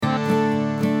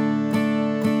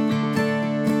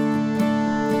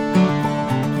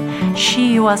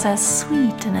She was as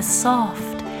sweet and as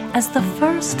soft as the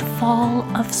first fall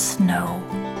of snow.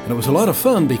 And it was a lot of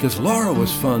fun because Laura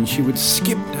was fun. She would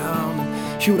skip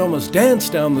down. She would almost dance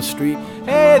down the street.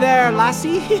 Hey there,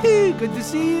 lassie. Good to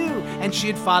see you. And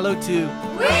she'd follow too.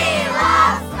 We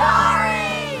love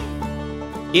stories!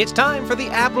 It's time for the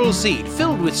Appleseed,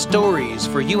 filled with stories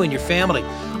for you and your family.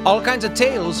 All kinds of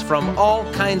tales from all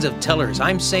kinds of tellers.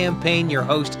 I'm Sam Payne, your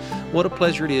host. What a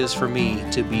pleasure it is for me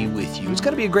to be with you. It's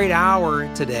going to be a great hour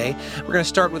today. We're going to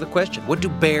start with a question. What do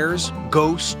bears,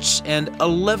 ghosts, and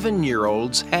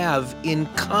 11-year-olds have in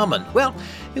common? Well,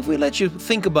 if we let you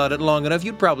think about it long enough,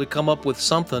 you'd probably come up with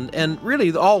something. And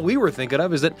really, all we were thinking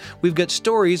of is that we've got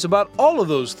stories about all of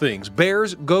those things.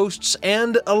 Bears, ghosts,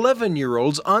 and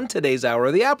 11-year-olds on today's Hour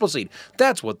of the Appleseed.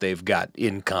 That's what they've got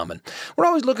in common. We're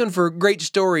always looking for great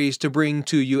stories to bring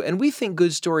to you, and we think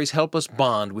good stories help us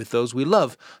bond with those we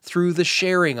love through the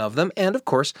sharing of them, and of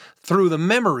course, through the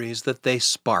memories that they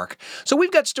spark. So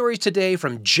we've got stories today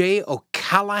from Jay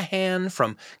O'Callahan,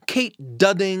 from Kate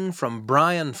Dudding, from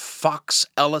Brian Fox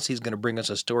Ellis. He's going to bring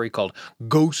us a story called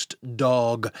Ghost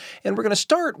Dog. And we're going to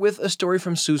start with a story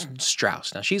from Susan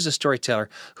Strauss. Now, she's a storyteller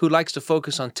who likes to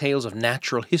focus on tales of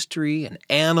natural history and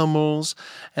animals,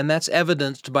 and that's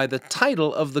evidenced by the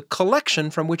title of the collection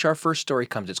from which our first story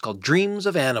comes. It's called Dreams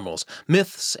of Animals,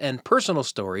 Myths and Personal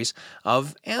Stories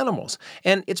of Animals.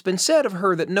 And it's been said of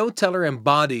her that no teller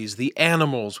embodies the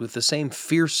animals with the same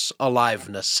fierce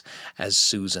aliveness as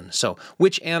Susan. So,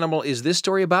 which animal is this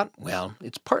story about? Well,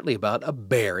 it's partly about a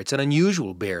bear. It's an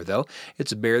unusual bear, though.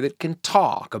 It's a bear that can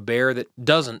talk, a bear that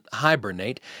doesn't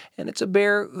hibernate, and it's a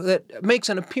bear that makes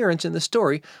an appearance in the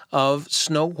story of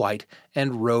Snow White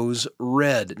and Rose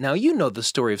Red. Now, you know the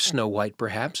story of Snow White,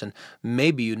 perhaps, and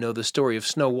maybe you know the story of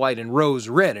Snow White and Rose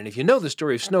Red. And if you know the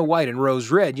story of Snow White and Rose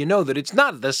Red, you know that it's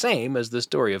not the same as the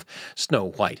story of Snow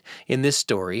White. In this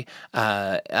story,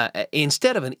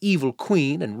 instead of an evil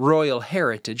queen and royal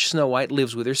heritage, Snow White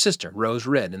lives with her sister, Rose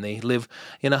Red, and they live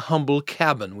in a humble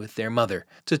cabin with their mother.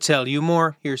 To tell you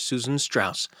more, here's Susan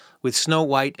Strauss with Snow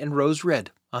White and Rose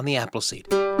Red on the Appleseed.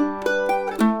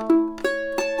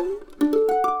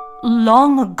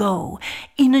 Long ago,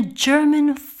 in a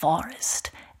German forest,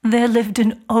 there lived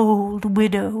an old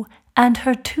widow and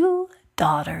her 2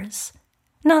 daughters.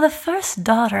 Now, the first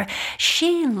daughter,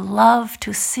 she loved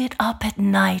to sit up at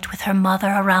night with her mother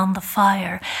around the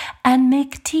fire and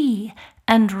make tea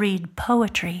and read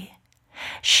poetry.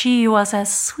 She was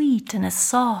as sweet and as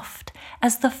soft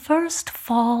as the first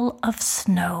fall of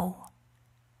snow,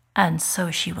 and so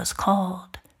she was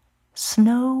called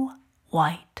Snow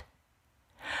White.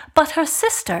 But her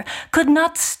sister could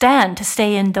not stand to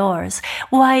stay indoors.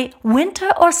 Why,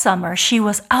 winter or summer, she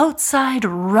was outside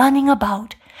running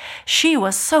about. She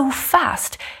was so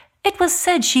fast, it was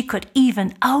said she could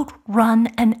even outrun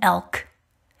an elk.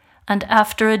 And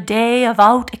after a day of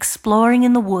out exploring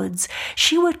in the woods,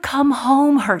 she would come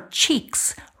home, her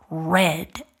cheeks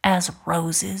red as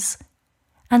roses.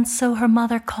 And so her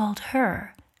mother called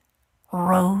her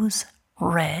Rose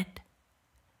Red.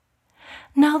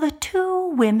 Now the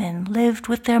 2 women lived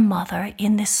with their mother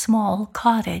in this small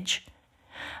cottage,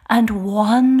 and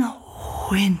one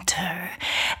winter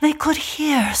they could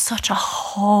hear such a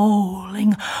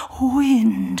howling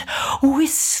wind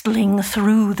whistling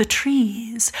through the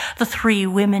trees. The 3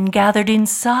 women gathered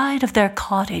inside of their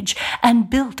cottage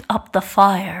and built up the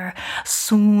fire.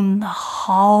 Soon the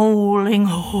howling,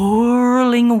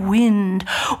 whirling wind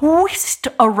whisked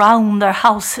around their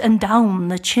house and down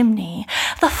the chimney.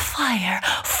 The fire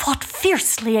fought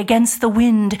fiercely against the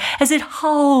wind as it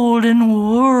howled and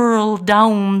whirled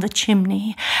down the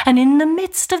chimney. And in the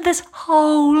midst of this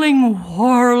howling,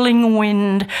 whirling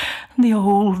wind, the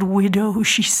old widow,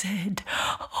 she said,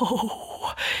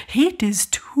 "Oh, it is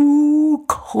too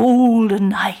cold a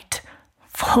night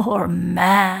for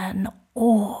man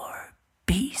or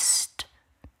beast."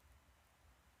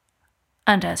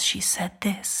 And as she said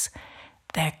this,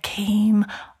 there came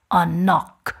a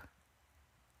knock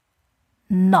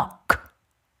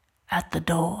at the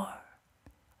door.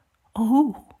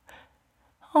 Oh,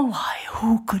 why,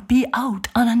 who could be out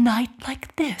on a night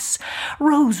like this?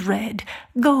 Rose Red,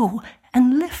 go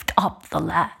and lift up the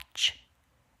latch.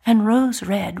 And Rose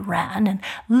Red ran and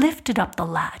lifted up the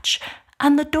latch,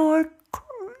 and the door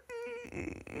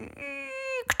creaked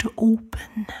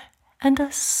open, and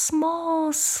a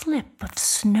small slip of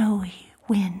snowy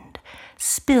wind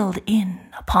spilled in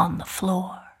upon the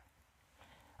floor.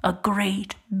 A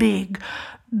great big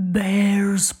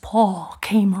bear's paw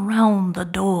came around the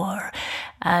door,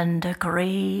 and a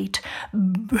great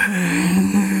bear's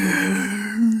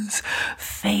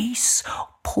face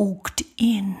poked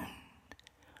in.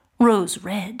 Rose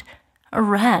Red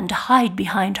ran to hide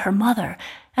behind her mother,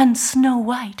 and Snow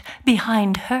White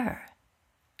behind her.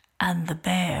 And the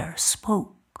bear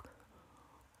spoke.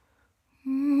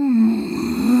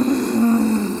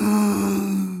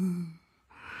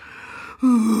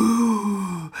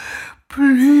 Oh,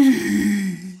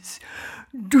 please,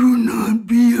 do not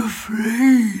be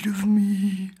afraid of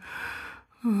me.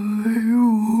 I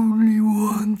only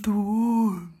want the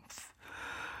warmth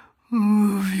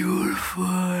of your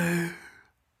fire.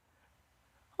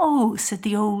 "Oh," said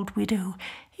the old widow,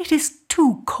 "it is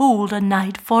too cold a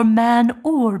night for man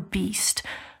or beast.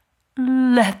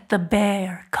 Let the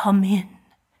bear come in."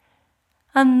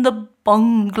 And the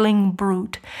bungling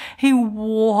brute, he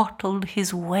waddled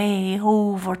his way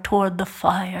over toward the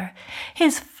fire,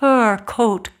 his fur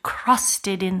coat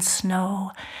crusted in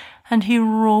snow, and he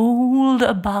rolled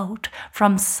about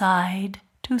from side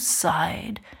to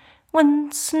side,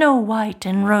 when Snow White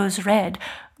and Rose Red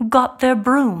got their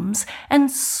brooms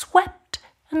and swept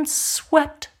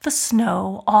the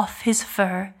snow off his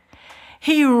fur.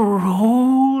 He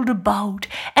rolled about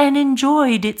and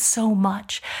enjoyed it so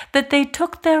much that they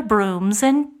took their brooms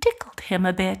and tickled him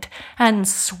a bit and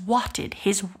swatted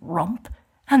his rump.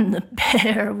 And the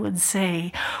bear would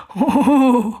say,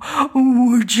 "Oh,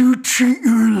 would you treat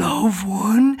your loved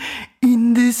one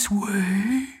in this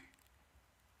way?"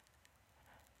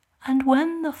 And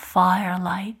when the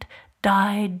firelight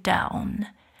died down,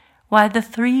 why, the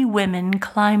three women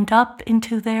climbed up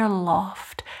into their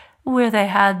loft, where they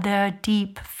had their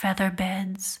deep feather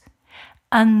beds,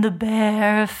 and the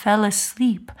bear fell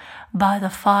asleep by the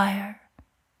fire.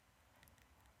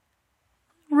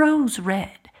 Rose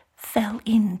Red fell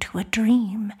into a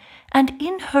dream, and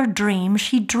in her dream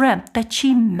she dreamt that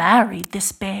she married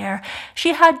this bear.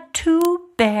 She had 2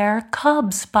 bear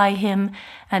cubs by him,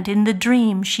 and in the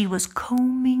dream she was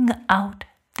combing out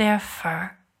their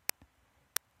fur.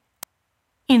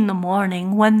 In the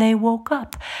morning, when they woke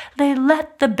up, they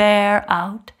let the bear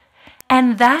out,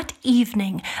 and that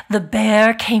evening the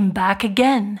bear came back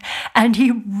again, and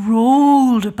he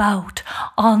rolled about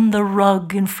on the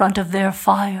rug in front of their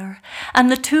fire, and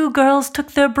the 2 girls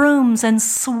took their brooms and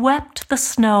swept the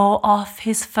snow off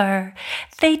his fur.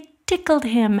 They tickled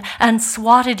him and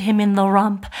swatted him in the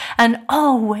rump, and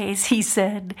always he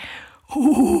said,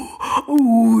 "Oh,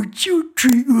 would you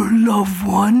treat your loved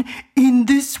one in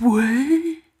this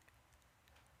way?"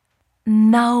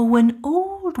 Now when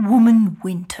Old Woman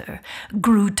Winter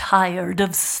grew tired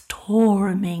of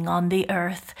storming on the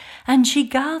earth, and she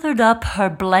gathered up her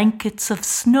blankets of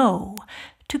snow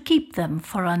to keep them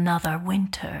for another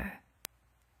winter,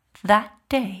 that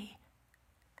day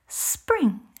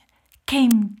spring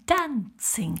came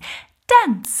dancing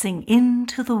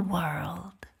into the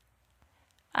world.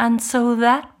 And so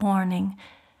that morning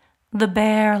the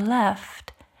bear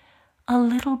left. A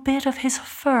little bit of his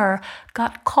fur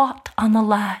got caught on the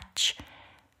latch,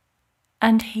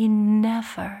 and he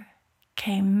never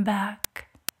came back.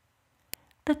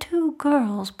 The 2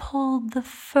 girls pulled the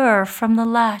fur from the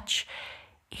latch.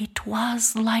 It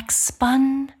was like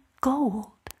spun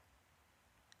gold.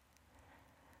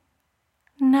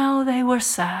 Now they were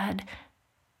sad,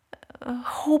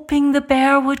 hoping the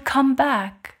bear would come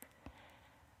back.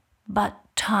 But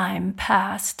time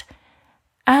passed,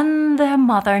 and their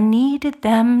mother needed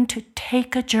them to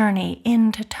take a journey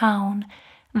into town.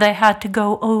 They had to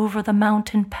go over the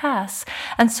mountain pass,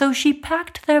 and so she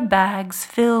packed their bags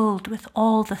filled with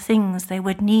all the things they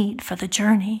would need for the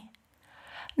journey.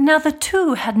 Now the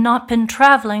 2 had not been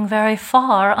traveling very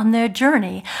far on their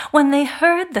journey when they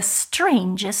heard the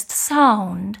strangest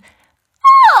sound.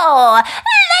 "Oh,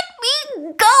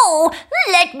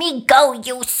 let me go,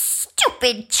 you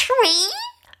stupid tree!"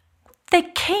 They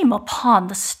came upon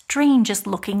the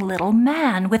strangest-looking little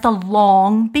man with a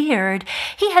long beard.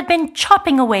 He had been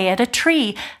chopping away at a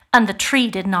tree, and the tree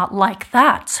did not like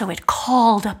that, so it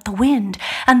called up the wind,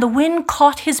 and the wind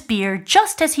caught his beard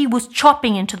just as he was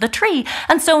chopping into the tree,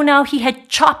 and so now he had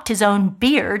chopped his own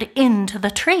beard into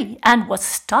the tree and was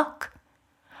stuck.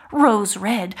 Rose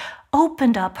Red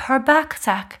opened up her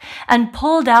backsack and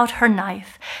pulled out her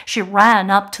knife. She ran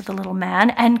up to the little man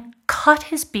and cut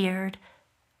his beard,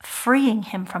 freeing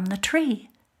him from the tree.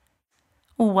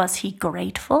 Was he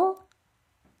grateful?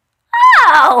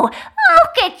 "Oh,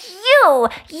 look at you,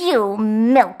 you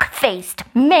milk-faced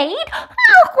maid!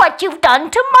 Look what you've done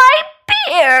to my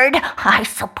beard! I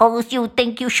suppose you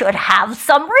think you should have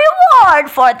some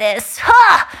reward for this,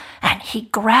 huh?" And he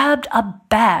grabbed a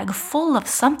bag full of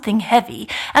something heavy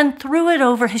and threw it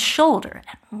over his shoulder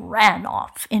and ran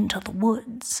off into the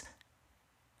woods.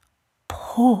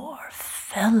 "Poor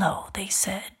fellow," they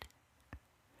said.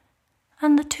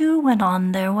 And the 2 went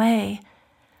on their way.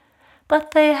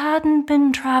 But they hadn't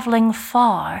been traveling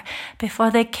far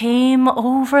before they came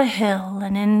over a hill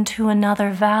and into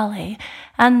another valley,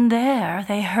 and there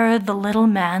they heard the little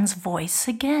man's voice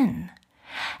again.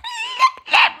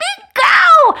 Let me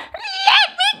go!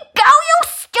 Let me go, you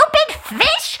stupid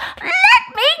fish!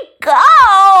 Let me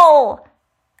go!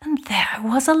 And there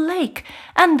was a lake,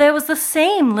 and there was the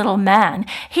same little man.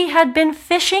 He had been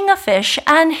fishing a fish,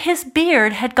 and his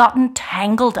beard had gotten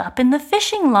tangled up in the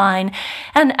fishing line.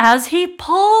 And as he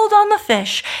pulled on the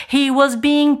fish, he was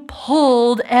being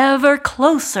pulled ever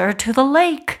closer to the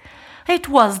lake. It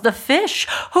was the fish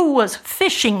who was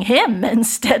fishing him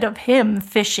instead of him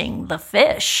fishing the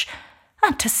fish.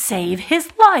 And to save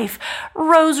his life,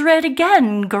 Rose Red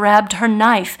again grabbed her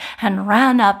knife and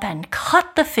ran up and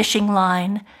cut the fishing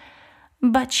line.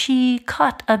 But she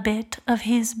cut a bit of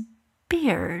his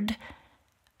beard,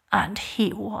 and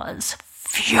he was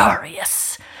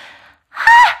furious.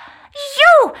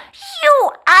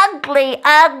 You ugly,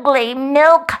 ugly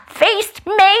milk-faced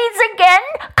maids again,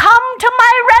 come to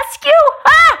my rescue?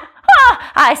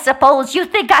 I suppose you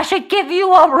think I should give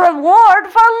you a reward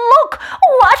for look,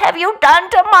 what have you done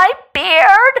to my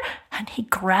beard? And he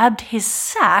grabbed his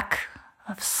sack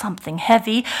of something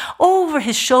heavy. Over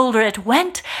his shoulder it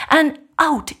went, and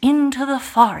out into the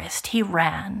forest he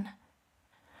ran.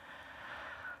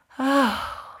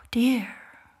 Oh, dear,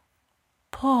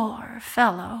 poor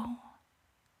fellow.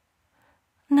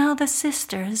 Now the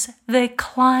sisters, they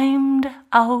climbed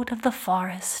out of the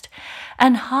forest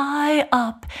and high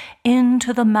up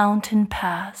into the mountain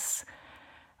pass,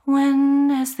 when,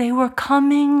 as they were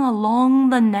coming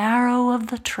along the narrow of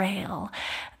the trail,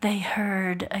 they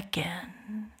heard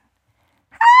again.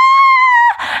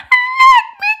 Let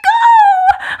me go!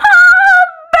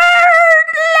 Bird,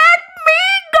 let me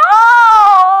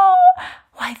go!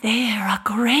 Why, there a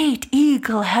great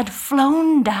eagle had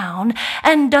flown down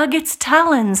and dug its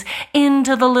talons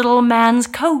into the little man's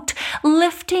coat,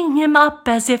 lifting him up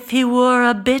as if he were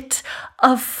a bit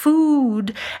of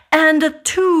food. And the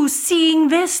two, seeing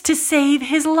this to save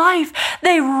his life,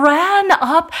 they ran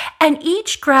up and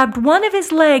each grabbed one of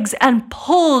his legs and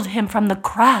pulled him from the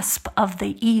grasp of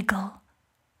the eagle.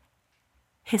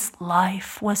 His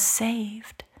life was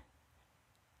saved,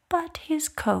 but his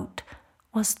coat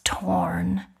was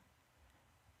torn.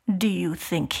 Do you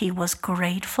think he was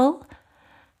grateful?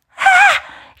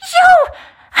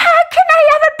 Can I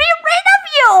ever be rid of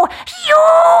you? You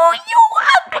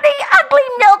ugly, ugly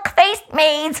milk-faced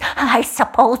maids. I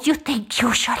suppose you think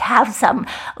you should have some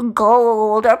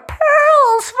gold or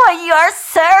pearls for your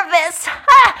service.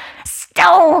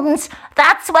 Stones,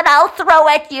 that's what I'll throw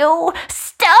at you.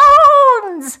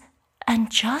 Stones!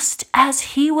 And just as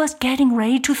he was getting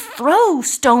ready to throw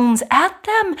stones at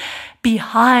them,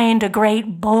 behind a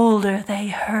great boulder they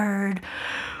heard,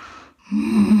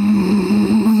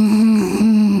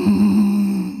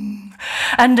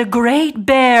 and a great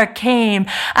bear came,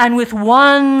 and with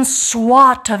one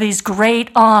swat of his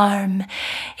great arm,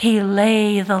 he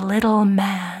lay the little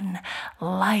man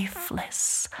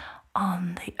lifeless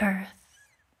on the earth.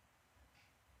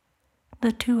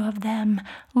 The two of them,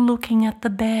 looking at the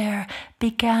bear,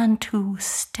 began to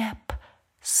step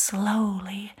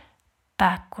slowly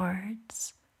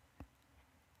backwards.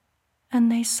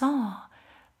 And they saw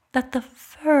that the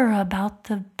fur about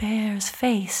the bear's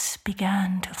face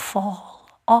began to fall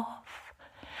off.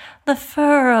 The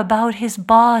fur about his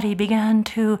body began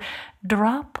to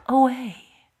drop away.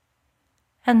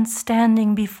 And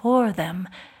standing before them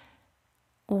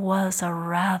was a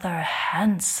rather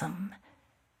handsome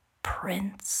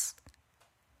prince.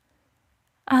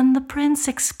 And the prince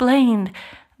explained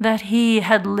that he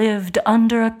had lived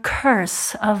under a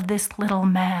curse of this little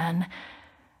man,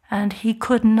 and he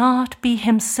could not be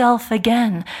himself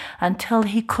again until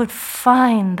he could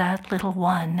find that little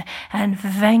one and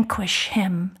vanquish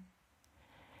him.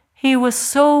 He was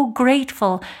so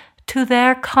grateful to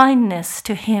their kindness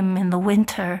to him in the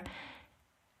winter,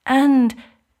 and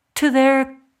to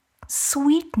their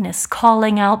sweetness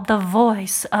calling out the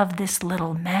voice of this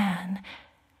little man,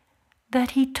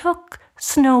 that he took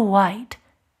Snow White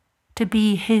to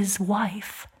be his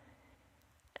wife.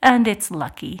 And it's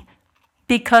lucky,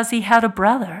 because he had a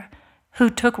brother who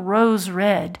took Rose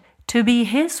Red to be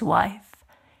his wife.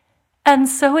 And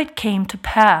so it came to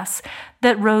pass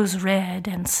that Rose Red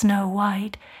and Snow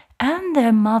White and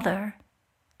their mother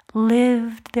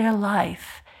lived their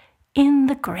life in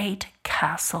the great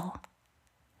castle.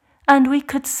 And we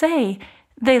could say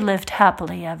they lived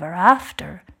happily ever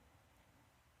after.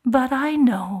 But I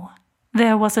know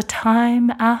there was a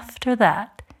time after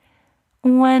that,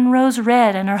 when Rose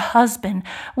Red and her husband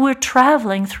were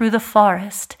traveling through the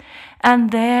forest,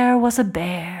 and there was a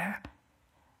bear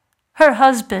Her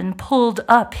husband pulled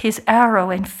up his arrow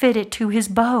and fit it to his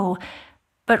bow,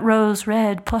 but Rose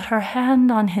Red put her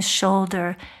hand on his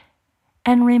shoulder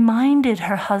and reminded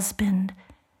her husband,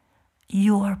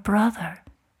 "Your brother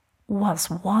was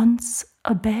once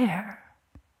a bear."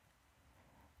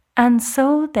 And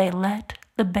so they let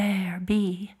the bear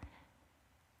be.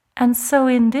 And so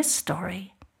in this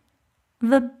story,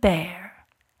 the bear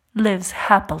lives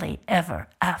happily ever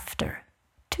after,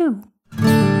 too.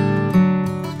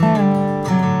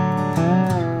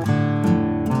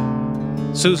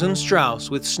 Susan Strauss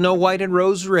with Snow White and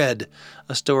Rose Red,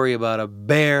 a story about a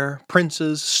bear,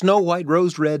 princess, Snow White,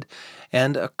 Rose Red,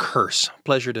 and a curse.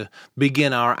 Pleasure to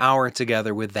begin our hour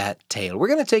together with that tale. We're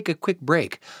going to take a quick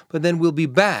break, but then we'll be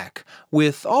back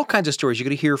with all kinds of stories. You're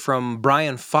going to hear from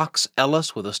Brian Fox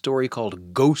Ellis with a story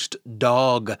called Ghost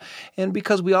Dog. And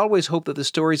because we always hope that the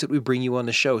stories that we bring you on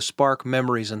the show spark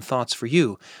memories and thoughts for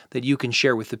you that you can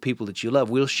share with the people that you love,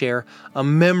 we'll share a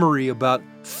memory about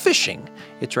fishing.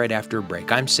 It's right after a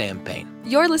break. I'm Sam Payne.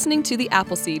 You're listening to The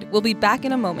Appleseed. We'll be back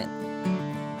in a moment.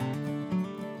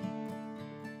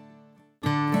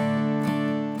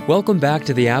 Welcome back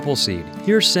to The Appleseed.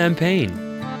 Here's Sam Payne.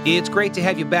 It's great to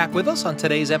have you back with us on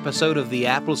today's episode of The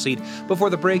Appleseed. Before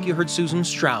the break, you heard Susan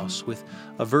Strauss with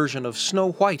a version of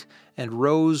Snow White and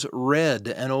Rose Red,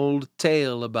 an old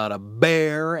tale about a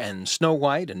bear and Snow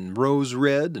White and Rose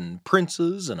Red and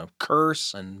princes and a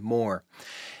curse and more.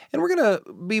 And we're going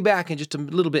to be back in just a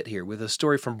little bit here with a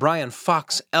story from Brian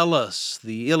Fox Ellis,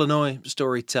 the Illinois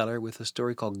storyteller, with a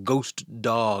story called Ghost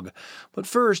Dog. But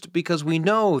first, because we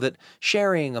know that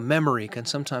sharing a memory can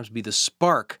sometimes be the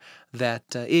spark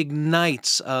that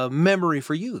ignites a memory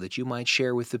for you that you might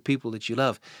share with the people that you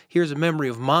love. Here's a memory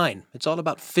of mine. It's all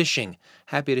about fishing.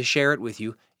 Happy to share it with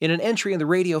you in an entry in the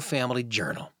Radio Family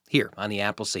Journal, here on the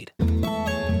Appleseed.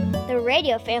 The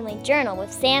Radio Family Journal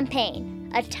with Sam Payne.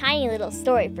 A tiny little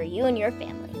story for you and your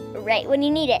family, right when you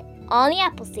need it, on the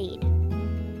Appleseed.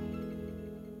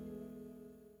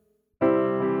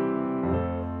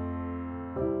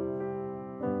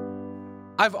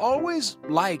 I've always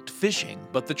liked fishing,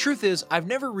 but the truth is I've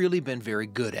never really been very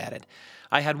good at it.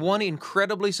 I had one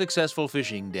incredibly successful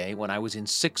fishing day when I was in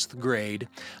 6th grade.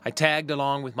 I tagged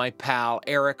along with my pal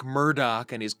Eric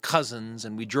Murdoch and his cousins,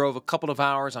 and we drove a couple of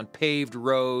hours on paved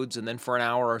roads and then for an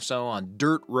hour or so on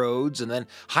dirt roads and then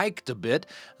hiked a bit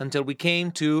until we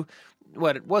came to,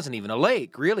 well, it wasn't even a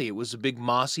lake, really. It was a big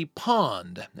mossy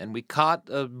pond, and we caught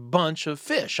a bunch of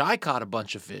fish. I caught a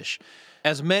bunch of fish.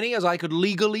 As many as I could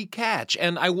legally catch,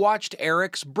 and I watched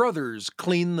Eric's brothers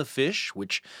clean the fish,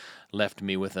 which left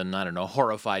me with an,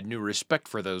 horrified new respect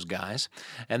for those guys.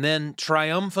 And then,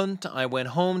 triumphant, I went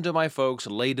home to my folks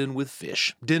laden with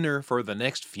fish, dinner for the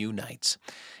next few nights.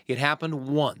 It happened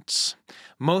once.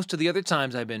 Most of the other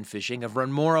times I've been fishing have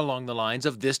run more along the lines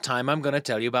of this time I'm going to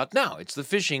tell you about now. It's the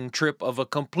fishing trip of a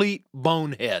complete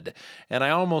bonehead, and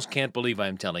I almost can't believe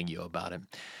I'm telling you about it.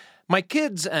 My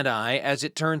kids and I, as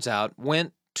it turns out,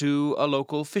 went to a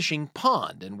local fishing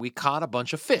pond, and we caught a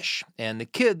bunch of fish. And the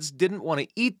kids didn't want to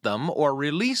eat them or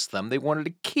release them. They wanted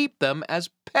to keep them as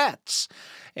pets.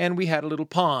 And we had a little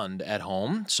pond at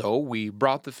home, so we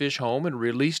brought the fish home and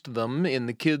released them in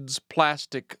the kids'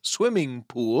 plastic swimming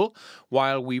pool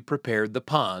while we prepared the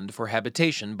pond for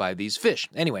habitation by these fish.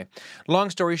 Anyway, long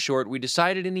story short, we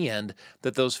decided in the end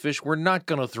that those fish were not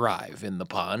going to thrive in the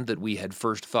pond that we had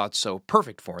first thought so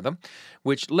perfect for them,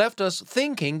 which left us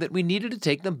thinking that we needed to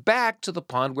take them back to the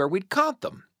pond where we'd caught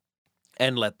them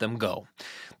and let them go.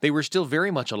 They were still very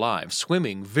much alive,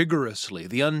 swimming vigorously,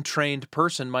 the untrained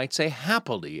person might say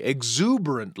happily,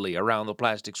 exuberantly around the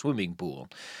plastic swimming pool.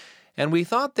 And we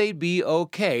thought they'd be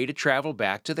okay to travel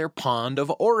back to their pond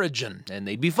of origin, and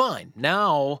they'd be fine.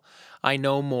 Now I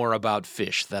know more about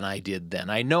fish than I did then.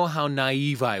 I know how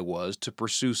naive I was to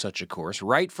pursue such a course,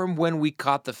 right from when we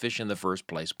caught the fish in the first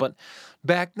place. But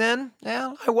back then,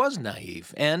 well, I was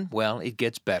naive, and, well, it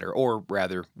gets better, or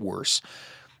rather worse.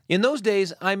 In those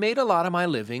days, I made a lot of my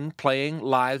living playing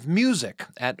live music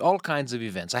at all kinds of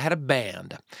events. I had a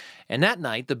band, and that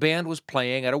night the band was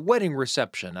playing at a wedding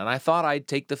reception, and I thought I'd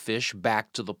take the fish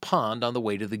back to the pond on the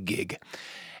way to the gig.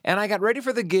 And I got ready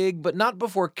for the gig, but not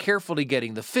before carefully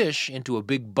getting the fish into a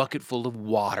big bucket full of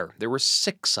water. There were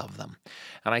 6 of them.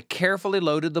 And I carefully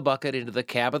loaded the bucket into the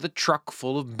cab of the truck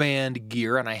full of band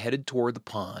gear, and I headed toward the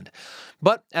pond.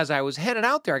 But as I was headed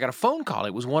out there, I got a phone call.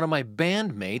 It was one of my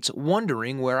bandmates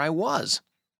wondering where I was.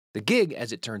 The gig,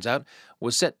 as it turns out,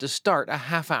 was set to start a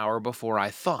half hour before I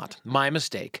thought. My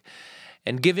mistake.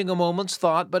 and giving a moment's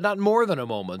thought, but not more than a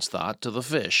moment's thought, to the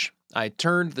fish, I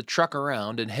turned the truck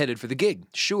around and headed for the gig,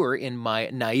 sure in my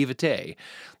naivete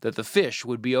that the fish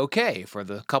would be okay for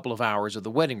the couple of hours of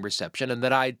the wedding reception and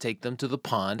that I'd take them to the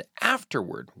pond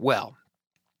afterward. Well,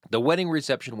 the wedding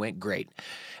reception went great,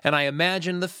 and I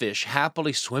imagined the fish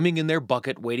happily swimming in their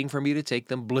bucket, waiting for me to take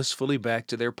them blissfully back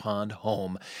to their pond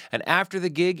home. And after the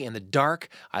gig, in the dark,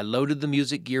 I loaded the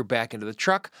music gear back into the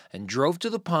truck and drove to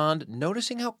the pond,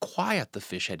 noticing how quiet the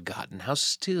fish had gotten, how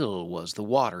still was the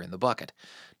water in the bucket.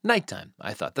 Nighttime,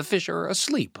 I thought. The fish are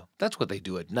asleep. That's what they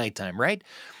do at nighttime, right?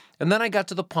 And then I got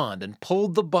to the pond and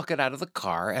pulled the bucket out of the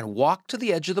car and walked to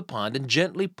the edge of the pond and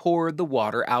gently poured the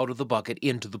water out of the bucket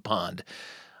into the pond.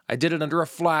 I did it under a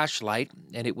flashlight,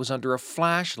 and it was under a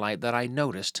flashlight that I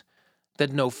noticed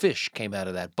that no fish came out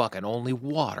of that bucket, only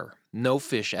water, no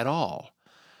fish at all.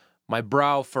 My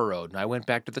brow furrowed, and I went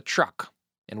back to the truck,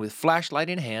 and with flashlight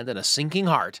in hand and a sinking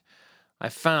heart, I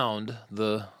found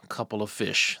the couple of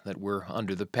fish that were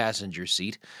under the passenger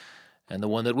seat, and the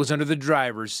one that was under the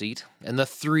driver's seat, and the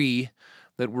 3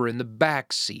 that were in the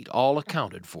back seat, all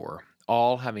accounted for,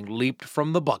 all having leaped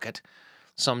from the bucket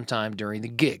sometime during the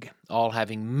gig, all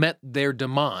having met their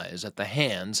demise at the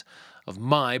hands of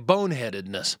my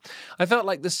boneheadedness. I felt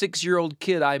like the 6-year-old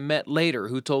kid I met later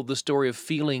who told the story of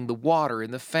feeling the water in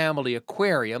the family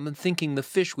aquarium and thinking the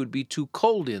fish would be too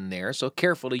cold in there, so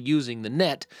carefully using the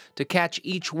net to catch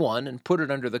each one and put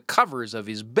it under the covers of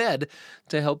his bed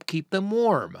to help keep them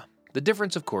warm. The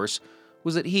difference, of course,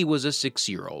 was that he was a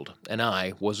 6-year-old and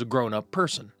I was a grown-up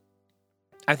person.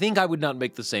 I think I would not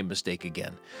make the same mistake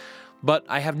again. But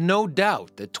I have no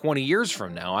doubt that 20 years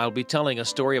from now, I'll be telling a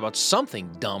story about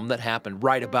something dumb that happened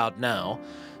right about now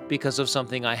because of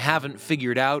something I haven't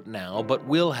figured out now, but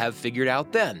will have figured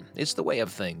out then. It's the way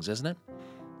of things, isn't it?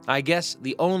 I guess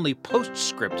the only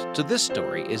postscript to this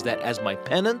story is that as my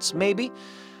penance, maybe,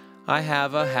 I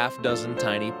have a half-dozen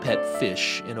tiny pet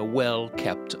fish in a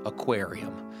well-kept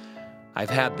aquarium. I've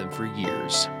had them for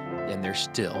years, and they're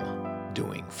still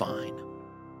doing fine.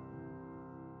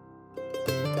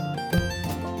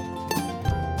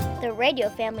 The Radio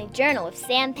Family Journal with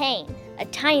Sam Payne. A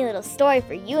tiny little story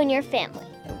for you and your family,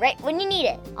 right when you need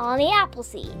it, on the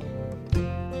Appleseed.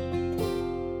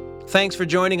 Thanks for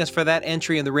joining us for that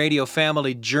entry in the Radio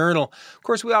Family Journal. Of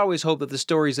course, we always hope that the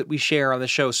stories that we share on the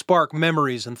show spark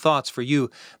memories and thoughts for you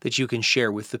that you can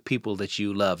share with the people that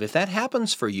you love. If that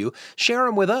happens for you, share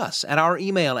them with us at our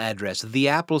email address,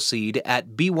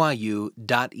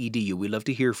 theappleseed@byu.edu. We love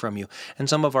to hear from you, and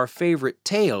some of our favorite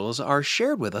tales are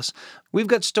shared with us. We've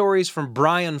got stories from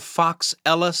Brian Fox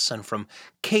Ellis and from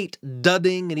Kate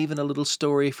Dudding, and even a little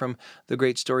story from the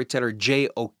great storyteller Jay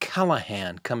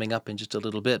O'Callahan coming up in just a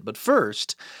little bit. But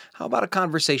first, how about a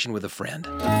conversation with a friend?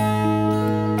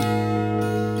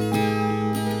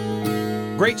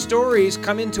 Great stories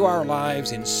come into our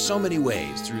lives in so many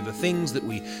ways, through the things that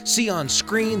we see on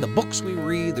screen, the books we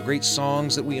read, the great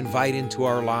songs that we invite into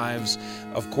our lives,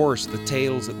 of course, the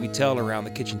tales that we tell around the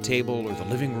kitchen table or the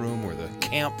living room or the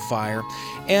campfire,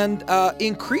 and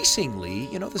increasingly,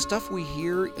 the stuff we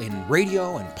hear in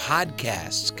radio and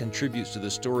podcasts contributes to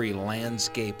the story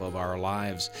landscape of our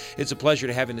lives. It's a pleasure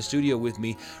to have in the studio with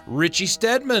me Richie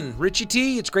Stedman. Richie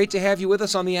T, it's great to have you with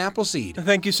us on the Appleseed.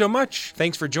 Thank you so much.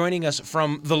 Thanks for joining us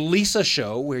from The Lisa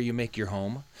Show, where you make your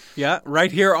home. Yeah,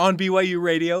 right here on BYU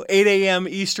Radio, 8 a.m.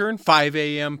 Eastern, 5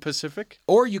 a.m. Pacific.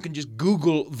 Or you can just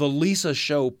Google The Lisa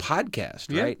Show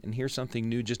podcast, right? And hear something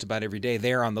new just about every day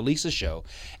there on The Lisa Show.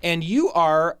 And you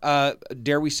are,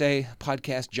 dare we say,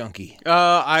 podcast junkie.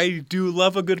 I do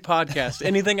love a good podcast.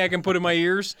 Anything I can put in my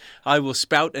ears, I will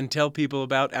spout and tell people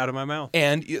about out of my mouth.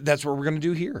 And that's what we're going to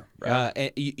do here.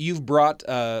 Right. You've brought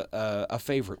a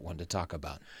favorite one to talk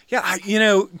about. Yeah,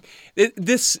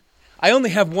 I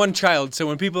only have one child, so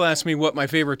when people ask me what my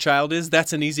favorite child is,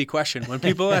 that's an easy question. When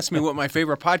people ask me what my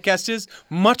favorite podcast is,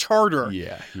 much harder.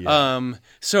 Yeah.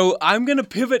 So I'm going to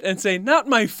pivot and say not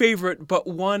my favorite, but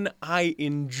one I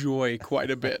enjoy quite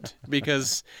a bit,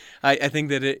 because I think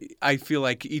that I feel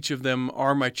like each of them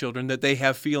are my children, that they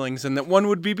have feelings, and that one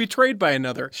would be betrayed by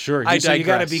another. Sure. So you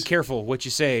got to be careful what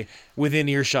you say within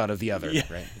earshot of the other. Yeah.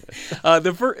 Right?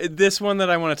 This one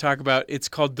that I want to talk about, it's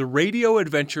called The Radio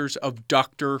Adventures of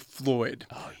Dr. Floyd. Oh,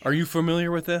 yeah. Are you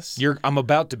familiar with this? I'm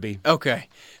about to be. Okay.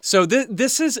 So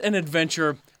this is an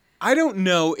adventure. I don't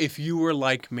know if you were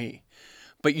like me,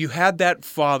 but you had that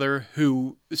father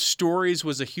who stories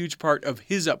was a huge part of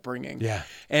his upbringing. Yeah.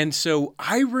 And so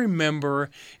I remember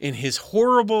in his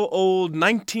horrible old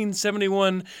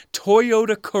 1971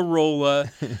 Toyota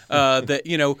Corolla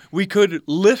that, we could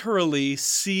literally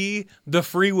see the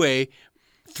freeway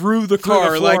through the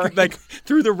car, floor. like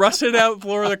through the rusted out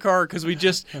floor of the car, because we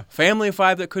just family of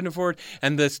 5 that couldn't afford,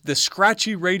 and the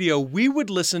scratchy radio we would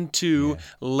listen to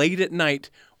late at night.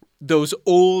 Those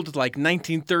old, like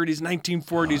 1930s,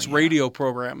 1940s radio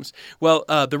programs. Well,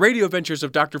 the Radio Adventures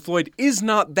of Dr. Floyd is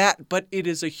not that, but it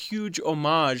is a huge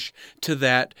homage to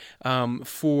that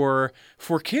for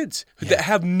kids that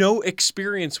have no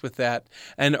experience with that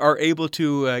and are able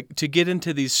to get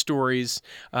into these stories.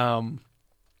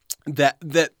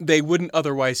 That they wouldn't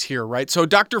otherwise hear, right? So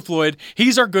Dr. Floyd,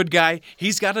 he's our good guy.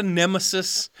 He's got a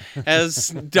nemesis, as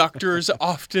doctors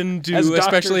often do,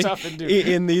 especially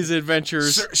in these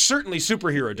adventures. Certainly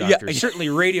superhero doctors. Certainly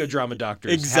radio drama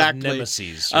doctors have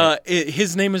nemesis. Right?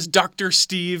 His name is Dr.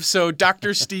 Steve. So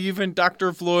Dr. Steve and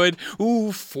Dr. Floyd,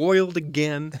 foiled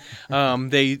again.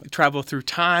 They travel through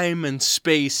time and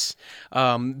space.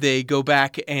 They go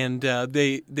back and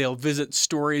they'll visit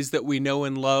stories that we know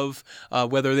and love,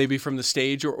 whether they be from the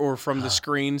stage or from the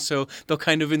screen. So they'll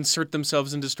kind of insert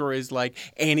themselves into stories like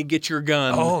Annie, Get Your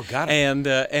Gun. Oh, got it.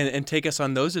 And take us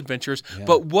on those adventures. Yeah.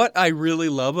 But what I really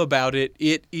love about it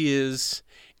is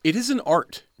an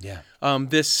art. Yeah.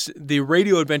 The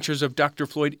Radio Adventures of Dr.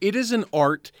 Floyd, it is an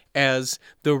art as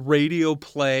the radio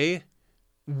play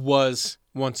was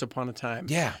once upon a time.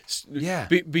 Yeah. Yeah.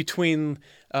 Between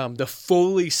the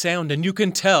Foley sound, and you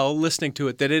can tell listening to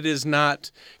it that it is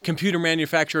not computer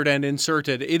manufactured and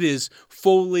inserted. It is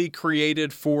Foley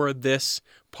created for this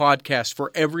podcast,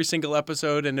 for every single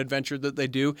episode and adventure that they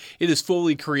do. It is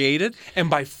Foley created. And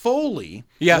by Foley,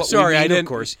 of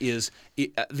course, is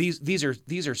these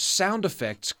are sound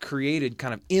effects created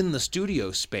kind of in the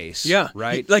studio space. Yeah,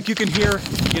 right. Like you can hear,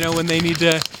 when they need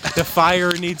to, the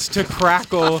fire needs to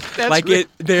crackle.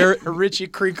 They're Richie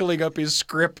crinkling up his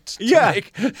script to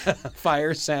make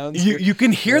fire sounds. You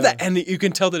can hear that, and you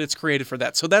can tell that it's created for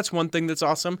that. So that's one thing that's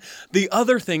awesome. The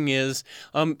other thing is,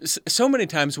 so many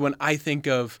times when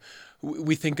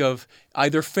we think of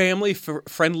either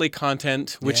family-friendly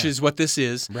content, which is what this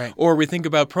is, right, or we think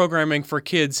about programming for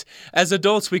kids. As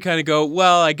adults, we kind of go,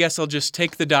 well, I guess I'll just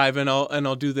take the dive and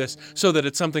I'll do this so that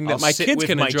it's something that my kids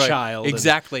can enjoy. My child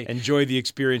exactly. Enjoy the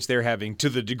experience they're having to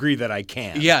the degree that I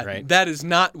can. Yeah, right? That is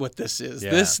not what this is.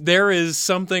 Yeah. There is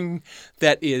something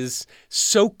that is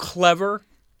so clever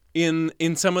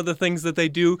in some of the things that they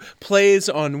do, plays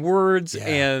on words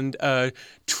and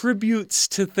tributes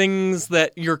to things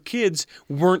that your kids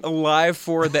weren't alive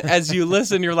for, that as you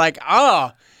listen, you're like,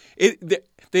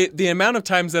 the amount of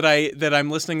times that I'm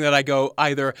listening that I go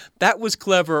either that was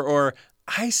clever or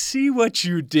I see what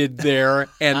you did there,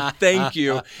 and thank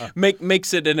you.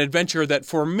 Makes it an adventure that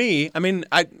for me, I mean,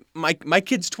 my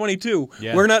kid's 22.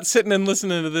 Yeah. We're not sitting and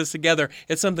listening to this together.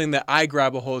 It's something that I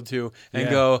grab a hold to and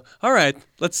go, all right,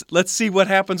 let's see what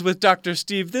happens with Dr.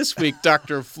 Steve this week,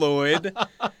 Dr. Floyd.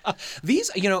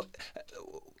 These,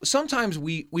 sometimes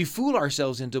we fool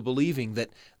ourselves into believing that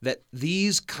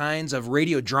these kinds of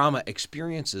radio drama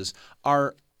experiences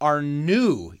are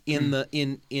new in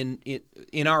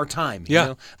our time,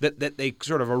 that they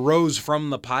sort of arose from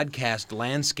the podcast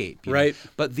landscape, right?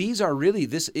 But these are really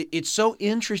it's so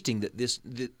interesting that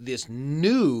this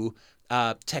new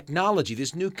technology,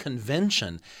 this new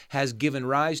convention, has given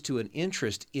rise to an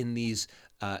interest in these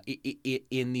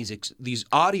these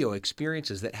audio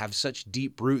experiences that have such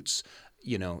deep roots,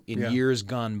 in years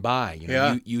gone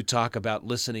by. You talk about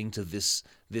listening to this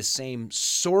same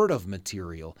sort of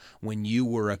material when you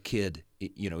were a kid,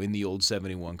 in the old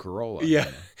 71 Corolla. Yeah.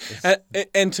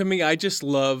 And to me, I just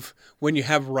love when you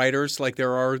have writers like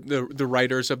there are the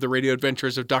writers of the Radio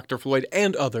Adventures of Dr. Floyd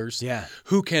and others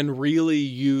who can really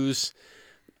use,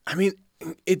 I mean,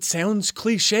 it sounds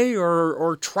cliche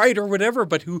or trite or whatever,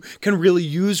 but who can really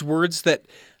use words that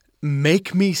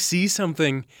make me see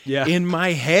something in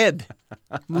my head.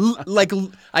 Like,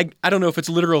 I don't know if it's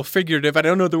literal or figurative. I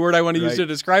don't know the word I want to use to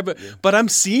describe it, but I'm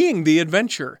seeing the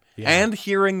adventure and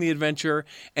hearing the adventure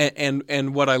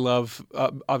and what I love,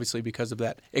 obviously because of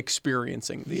that,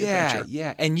 experiencing the adventure.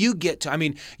 Yeah, and you get to, I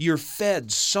mean, you're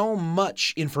fed so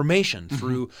much information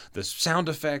through the sound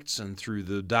effects and through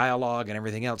the dialogue and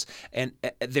everything else, and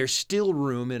there's still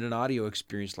room in an audio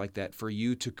experience like that for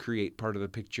you to create part of the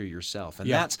picture yourself, and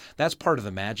that's part of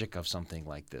the magic of something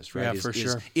like this, right? Yeah, for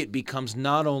sure. It becomes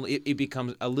not only, it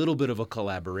becomes a little bit of a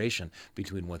collaboration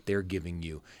between what they're giving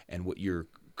you and what you're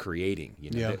creating.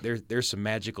 There's some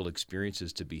magical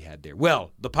experiences to be had there.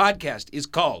 Well, the podcast is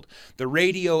called The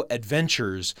Radio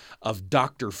Adventures of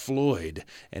Dr. Floyd,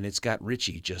 and it's got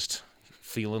Richie just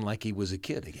feeling like he was a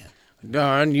kid again.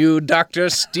 Darn you, Dr.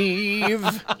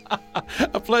 Steve.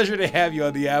 A pleasure to have you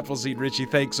on the Appleseed, Richie.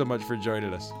 Thanks so much for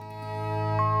joining us.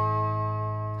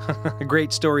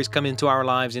 Great stories come into our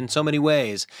lives in so many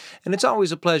ways, and it's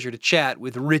always a pleasure to chat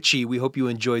with Richie. We hope you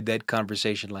enjoyed that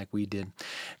conversation like we did.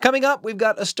 Coming up, we've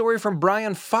got a story from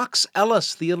Brian Fox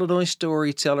Ellis, the Illinois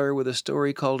storyteller, with a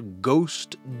story called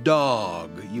Ghost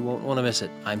Dog. You won't want to miss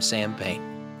it. I'm Sam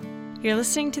Payne. You're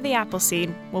listening to The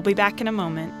Appleseed. We'll be back in a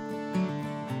moment.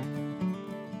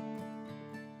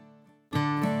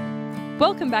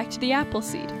 Welcome back to The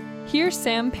Appleseed. Here's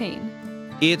Sam Payne.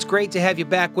 It's great to have you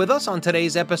back with us on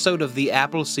today's episode of The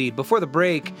Appleseed. Before the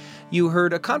break, you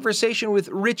heard a conversation with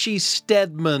Richie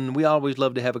Stedman. We always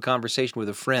love to have a conversation with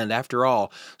a friend. After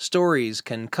all, stories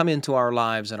can come into our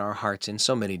lives and our hearts in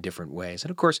so many different ways.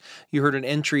 And of course, you heard an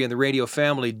entry in the Radio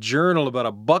Family Journal about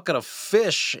a bucket of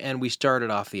fish, and we started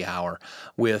off the hour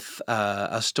with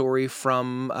a story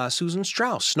from Susan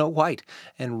Strauss, Snow White,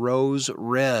 and Rose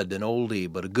Red, an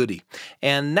oldie but a goodie.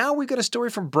 And now we got a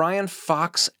story from Brian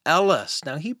Fox Ellis.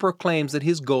 Now, he proclaims that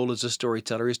his goal as a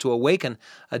storyteller is to awaken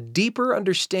a deeper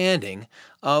understanding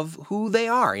of who they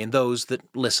are in those that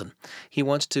listen. He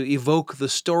wants to evoke the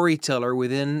storyteller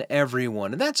within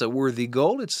everyone, and that's a worthy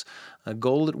goal. It's a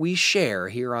goal that we share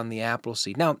here on the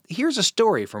Appleseed. Now, here's a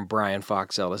story from Brian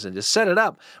Fox Ellis, and to set it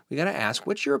up, we got to ask,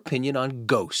 what's your opinion on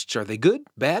ghosts? Are they good,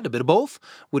 bad, a bit of both?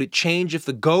 Would it change if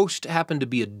the ghost happened to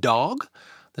be a dog?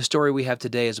 The story we have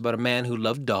today is about a man who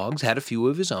loved dogs, had a few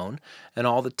of his own, and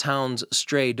all the town's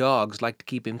stray dogs liked to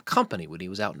keep him company when he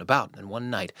was out and about. And one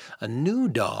night, a new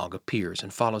dog appears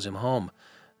and follows him home.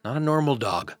 Not a normal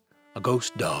dog, a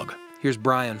ghost dog. Here's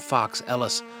Brian Fox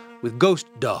Ellis with Ghost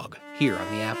Dog here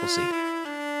on the Appleseed.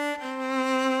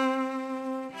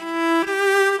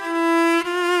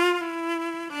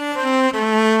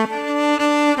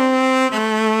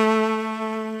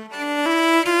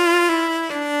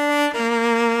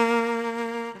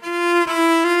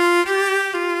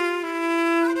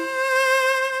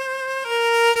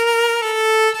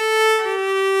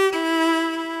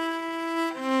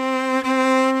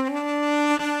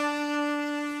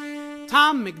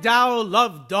 Tom McDowell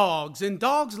loved dogs, and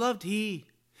dogs loved he.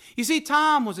 You see,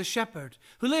 Tom was a shepherd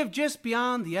who lived just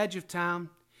beyond the edge of town.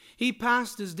 He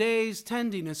passed his days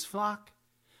tending his flock,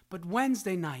 but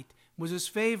Wednesday night was his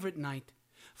favorite night.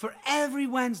 For every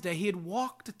Wednesday he'd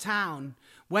walk to town.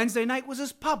 Wednesday night was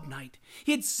his pub night.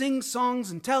 He'd sing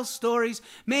songs and tell stories,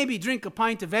 maybe drink a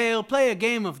pint of ale, play a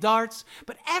game of darts.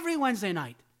 But every Wednesday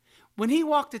night, when he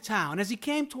walked to town, as he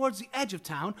came towards the edge of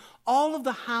town, all of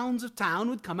the hounds of town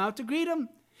would come out to greet him.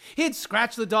 He'd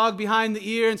scratch the dog behind the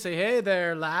ear and say, "Hey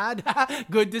there, lad,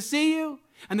 good to see you."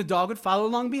 And the dog would follow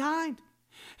along behind.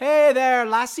 "Hey there,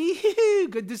 lassie,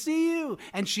 good to see you."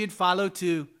 And she'd follow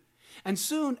too. And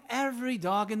soon every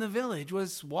dog in the village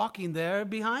was walking there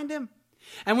behind him.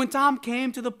 And when Tom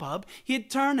came to the pub, he'd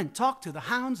turn and talk to the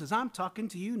hounds as I'm talking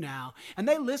to you now. And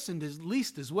they listened at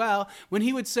least as well when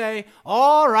he would say,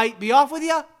 "All right, be off with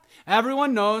you.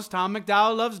 Everyone knows Tom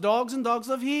McDowell loves dogs and dogs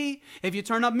love he. If you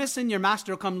turn up missing, your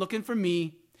master will come looking for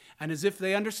me." And as if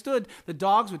they understood, the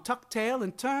dogs would tuck tail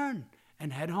and turn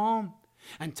and head home.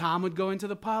 And Tom would go into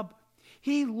the pub.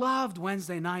 He loved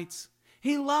Wednesday nights.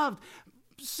 He loved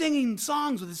singing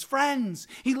songs with his friends.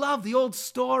 He loved the old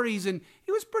stories, and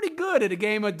he was pretty good at a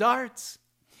game of darts.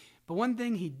 But one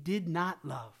thing he did not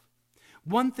love,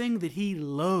 one thing that he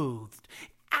loathed,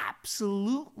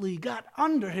 absolutely got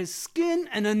under his skin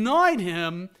and annoyed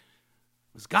him,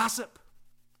 was gossip,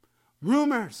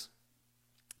 rumors.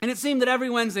 And it seemed that every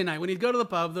Wednesday night when he'd go to the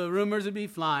pub, the rumors would be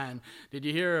flying. "Did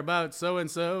you hear about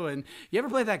so-and-so?" And you ever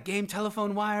play that game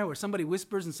Telephone Wire where somebody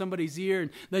whispers in somebody's ear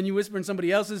and then you whisper in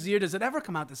somebody else's ear? Does it ever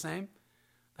come out the same?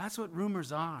 That's what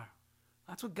rumors are.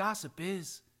 That's what gossip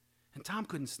is. And Tom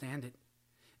couldn't stand it,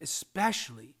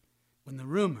 especially when the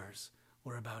rumors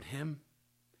were about him.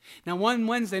 Now, one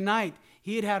Wednesday night,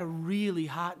 he had had a really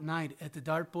hot night at the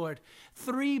dartboard.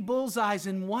 3 bullseyes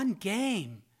in one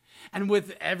game. And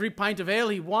with every pint of ale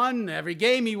he won, every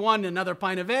game he won another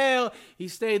pint of ale, he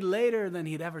stayed later than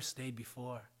he'd ever stayed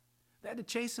before. They had to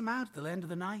chase him out at the end of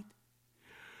the night.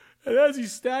 And as he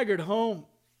staggered home,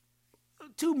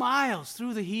 2 miles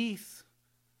through the heath,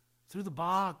 through the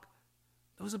bog,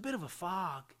 there was a bit of a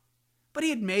fog. But he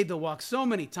had made the walk so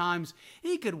many times,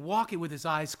 he could walk it with his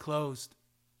eyes closed.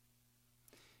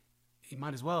 He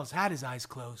might as well have had his eyes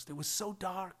closed. It was so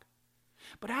dark.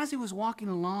 But as he was walking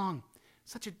along,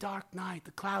 such a dark night,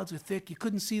 the clouds were thick, you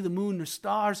couldn't see the moon or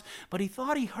stars, but he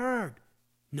thought he heard.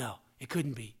 No, it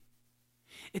couldn't be.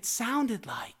 It sounded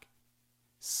like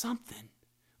something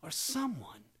or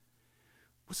someone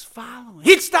was following.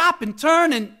 He'd stop and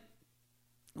turn, and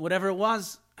whatever it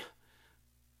was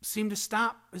seemed to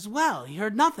stop as well. He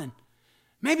heard nothing.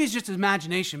 Maybe it's just his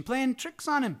imagination playing tricks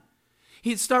on him.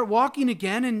 He'd start walking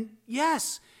again, and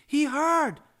yes, he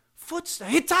heard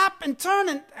footsteps. He tapped and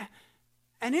turned,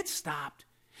 and it stopped.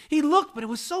 He looked, but it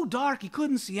was so dark he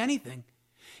couldn't see anything.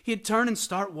 He'd turn and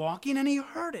start walking, and he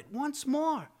heard it once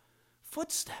more.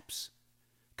 Footsteps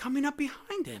coming up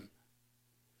behind him.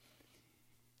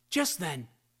 Just then,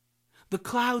 the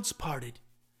clouds parted,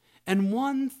 and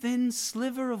one thin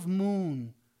sliver of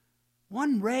moon,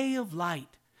 one ray of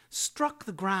light, struck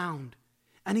the ground,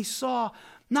 and he saw,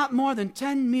 not more than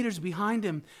 10 meters behind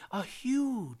him, a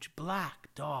huge black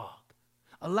dog,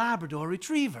 a Labrador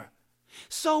retriever,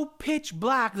 so pitch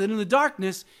black that in the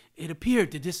darkness it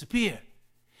appeared to disappear.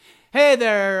 "Hey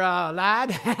there,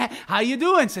 lad. How you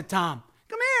doing?" said Tom.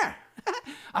 "Come here.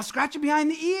 I'll scratch you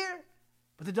behind the ear."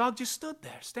 But the dog just stood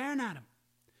there, staring at him.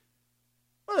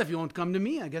 "Well, if you won't come to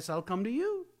me, I guess I'll come to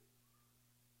you."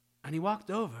 And he walked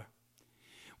over.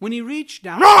 When he reached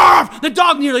down, the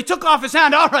dog nearly took off his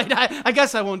hand. "All right, I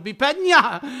guess I won't be petting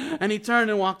ya." And he turned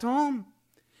and walked home.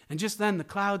 And just then the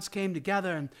clouds came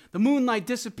together and the moonlight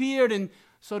disappeared, and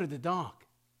so did the dog.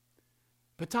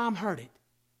 But Tom heard it.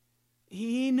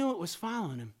 He knew it was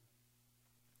following him.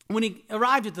 When he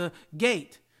arrived at the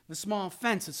gate, the small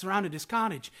fence that surrounded his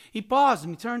cottage, he paused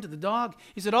and he turned to the dog.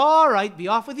 He said, "All right, be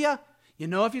off with you. You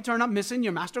know, if you turn up missing,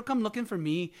 your master will come looking for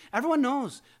me. Everyone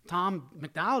knows Tom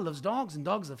McDowell loves dogs and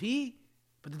dogs love he."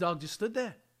 But the dog just stood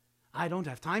there. "I don't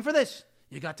have time for this.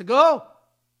 You got to go."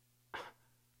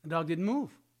 The dog didn't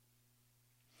move.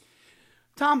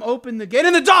 Tom opened the gate,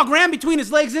 and the dog ran between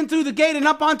his legs in through the gate and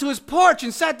up onto his porch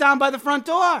and sat down by the front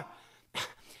door.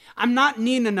 "I'm not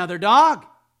needing another dog.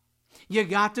 You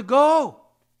got to go.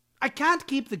 I can't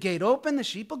keep the gate open. The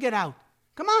sheep will get out.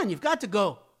 Come on, you've got to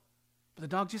go." But the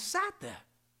dog just sat there.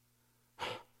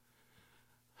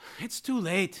 "It's too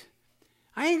late.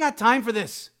 I ain't got time for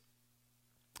this."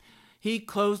 He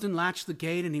closed and latched the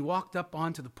gate, and he walked up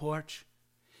onto the porch.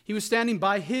 He was standing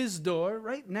by his door,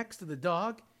 right next to the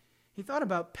dog. He thought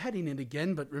about petting it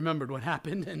again, but remembered what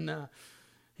happened, and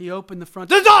he opened the front.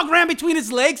 The dog ran between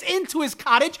his legs into his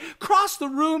cottage, crossed the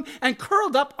room, and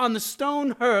curled up on the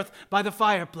stone hearth by the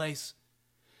fireplace.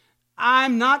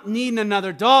 "I'm not needing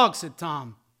another dog," said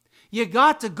Tom. "You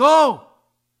got to go."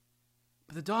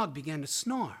 But the dog began to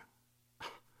snore.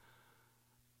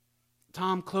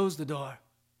 Tom closed the door.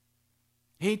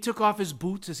 He took off his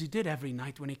boots as he did every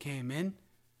night when he came in.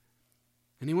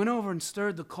 And he went over and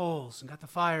stirred the coals and got the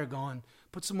fire going,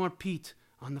 put some more peat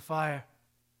on the fire.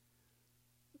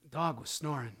 The dog was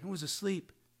snoring. It was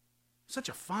asleep. Such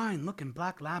a fine-looking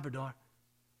black Labrador.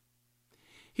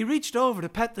 He reached over to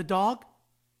pet the dog,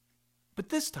 but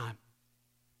this time,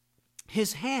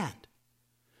 his hand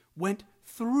went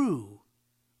through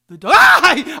the dog.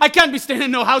 I can't be staying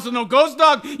in no house with no ghost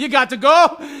dog. You got to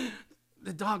go."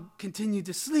 The dog continued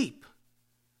to sleep.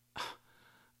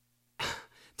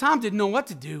 Tom didn't know what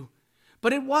to do,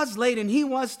 but it was late and he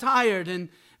was tired, and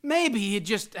maybe he had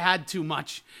just had too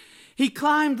much. He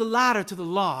climbed the ladder to the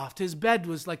loft. His bed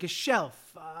was like a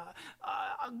shelf,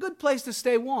 a good place to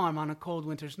stay warm on a cold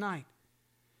winter's night.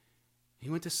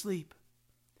 He went to sleep.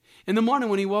 In the morning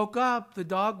when he woke up, the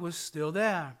dog was still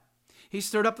there. He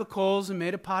stirred up the coals and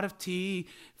made a pot of tea,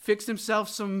 fixed himself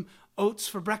some oats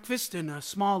for breakfast and a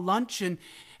small lunch, and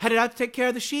headed out to take care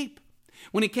of the sheep.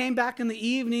 When he came back in the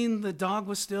evening, the dog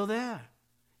was still there.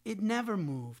 It never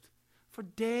moved. For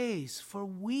days, for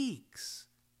weeks,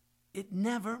 it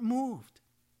never moved.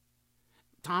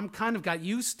 Tom kind of got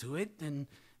used to it and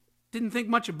didn't think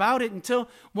much about it until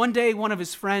one day one of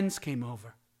his friends came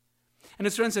over. And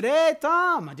his friend said, "Hey,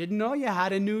 Tom, I didn't know you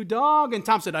had a new dog." And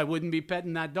Tom said, "I wouldn't be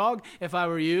petting that dog if I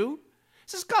were you." He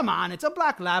says, "Come on, it's a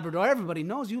black Labrador. Everybody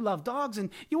knows you love dogs, and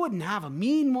you wouldn't have a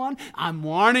mean one." "I'm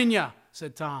warning you,"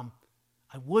 said Tom.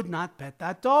 "I would not pet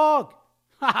that dog."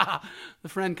 The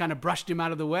friend kind of brushed him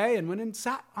out of the way and went and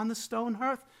sat on the stone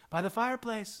hearth by the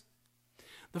fireplace.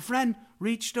 The friend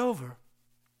reached over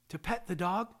to pet the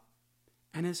dog,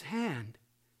 and his hand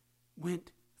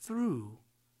went through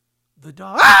the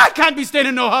dog. "I can't be staying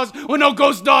in no house with no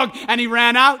ghost dog." And he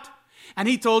ran out, and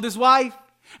he told his wife,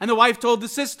 and the wife told the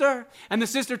sister, and the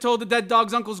sister told the dead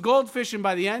dog's uncle's goldfish, and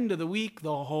by the end of the week,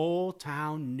 the whole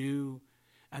town knew.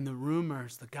 And the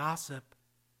rumors, the gossip,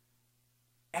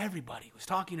 everybody was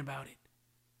talking about it.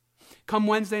 Come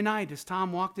Wednesday night, as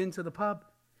Tom walked into the pub,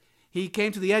 he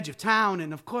came to the edge of town,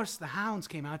 and of course the hounds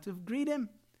came out to greet him.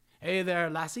 "Hey there,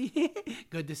 lassie.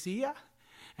 Good to see ya."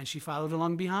 And she followed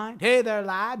along behind. "Hey there,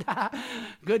 lad.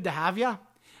 Good to have ya."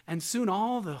 And soon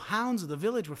all the hounds of the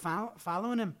village were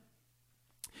following him.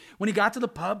 When he got to the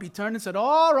pub, he turned and said,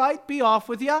 "All right, be off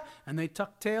with ya." And they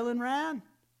tucked tail and ran.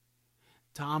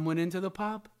 Tom went into the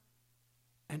pub,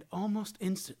 and almost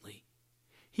instantly,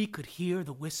 he could hear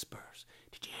the whispers.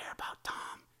 "Did you hear about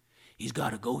Tom? He's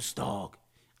got a ghost dog.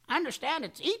 I understand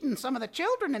it's eaten some of the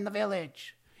children in the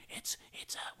village. It's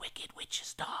a wicked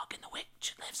witch's dog, and the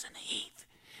witch lives in the heath.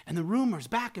 And the rumors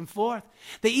back and forth.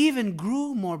 They even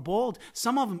grew more bold.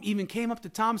 Some of them even came up to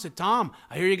Tom and said, Tom,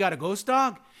 I hear you got a ghost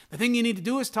dog. The thing you need to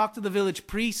do is talk to the village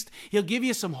priest. He'll give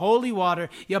you some holy water.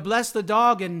 You bless the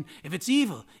dog, and if it's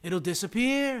evil, it'll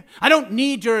disappear. I don't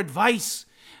need your advice.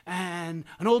 And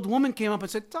an old woman came up and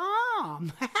said,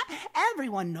 Tom,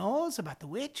 everyone knows about the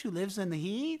witch who lives in the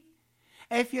heath.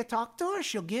 If you talk to her,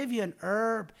 she'll give you an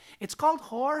herb. It's called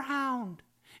horehound.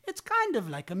 It's kind of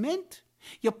like a mint.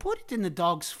 You put it in the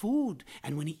dog's food,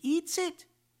 and when he eats it,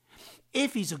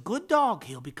 if he's a good dog,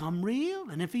 he'll become real,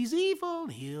 and if he's evil,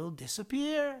 he'll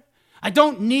disappear. I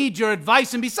don't need your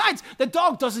advice, and besides, the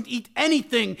dog doesn't eat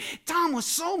anything. Tom was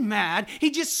so mad,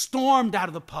 he just stormed out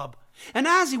of the pub. And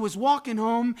as he was walking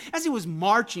home, as he was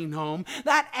marching home,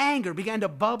 that anger began to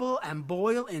bubble and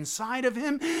boil inside of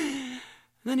him. And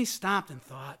then he stopped and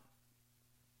thought,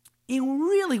 he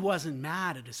really wasn't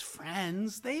mad at his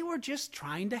friends. They were just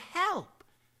trying to help.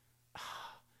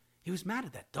 He was mad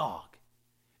at that dog.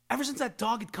 Ever since that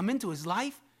dog had come into his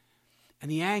life,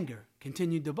 and the anger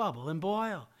continued to bubble and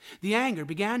boil. The anger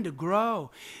began to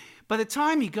grow. By the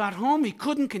time he got home, he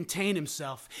couldn't contain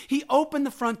himself. He opened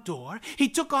the front door. He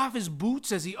took off his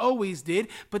boots as he always did,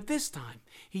 but this time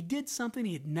he did something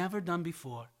he had never done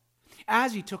before.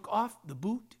 As he took off the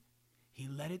boot, he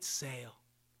let it sail.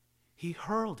 He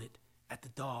hurled it at the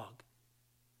dog.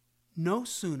 No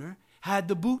sooner had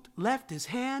the boot left his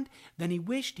hand than he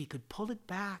wished he could pull it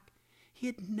back. He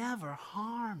had never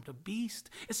harmed a beast,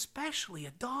 especially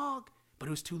a dog, but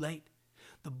it was too late.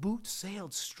 The boot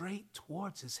sailed straight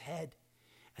towards his head.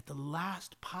 At the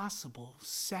last possible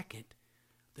second,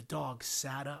 the dog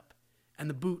sat up, and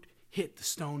the boot hit the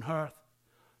stone hearth.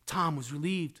 Tom was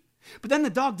relieved. But then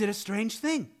the dog did a strange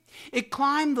thing. It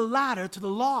climbed the ladder to the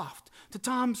loft, to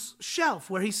Tom's shelf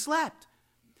where he slept.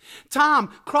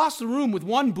 Tom crossed the room with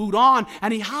one boot on,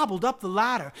 and he hobbled up the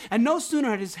ladder. And no sooner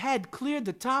had his head cleared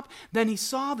the top than he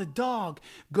saw the dog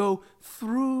go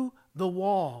through the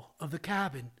wall of the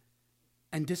cabin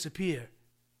and disappear.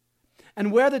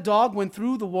 And where the dog went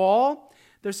through the wall,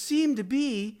 there seemed to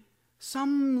be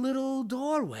some little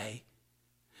doorway.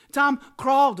 Tom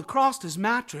crawled across his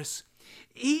mattress.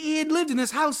 He had lived in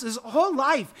this house his whole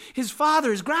life. His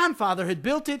father, his grandfather had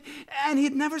built it, and he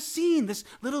had never seen this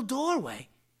little doorway.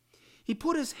 He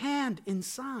put his hand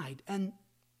inside, and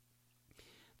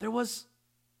there was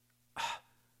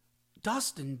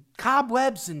dust and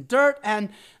cobwebs and dirt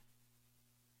and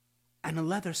a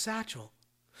leather satchel.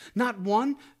 Not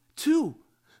one, two,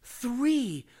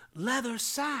 three leather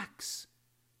sacks.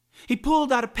 He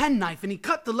pulled out a penknife and he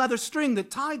cut the leather string that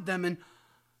tied them, and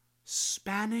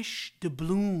Spanish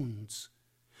doubloons,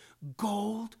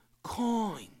 gold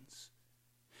coins.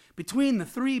 Between the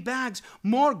three bags,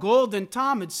 more gold than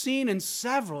Tom had seen in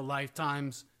several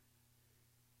lifetimes.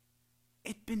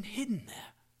 It'd been hidden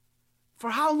there. For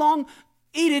how long,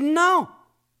 he didn't know.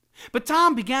 But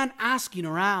Tom began asking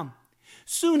around.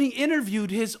 Soon he interviewed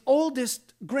his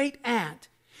oldest great-aunt.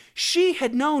 She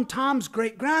had known Tom's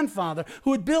great-grandfather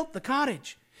who had built the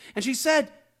cottage. And she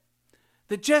said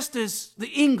that just as the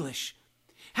English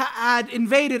had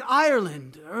invaded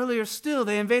Ireland, earlier still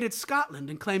they invaded Scotland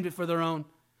and claimed it for their own.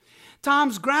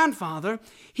 Tom's grandfather,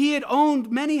 he had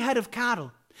owned many head of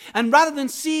cattle. And rather than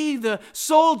see the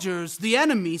soldiers, the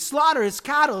enemy, slaughter his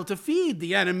cattle to feed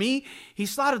the enemy, he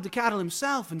slaughtered the cattle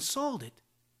himself and sold it,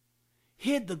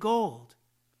 hid the gold,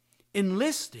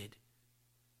 enlisted,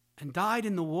 and died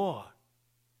in the war.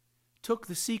 Took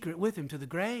the secret with him to the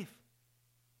grave.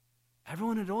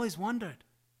 Everyone had always wondered.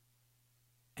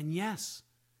 And yes,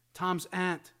 Tom's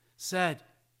aunt said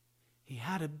he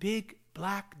had a big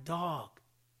black dog,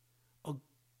 a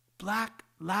black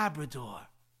Labrador.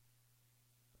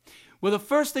 Well, the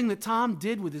first thing that Tom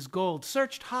did with his gold,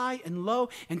 searched high and low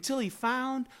until he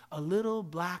found a little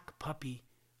black puppy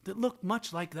that looked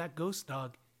much like that ghost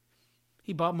dog.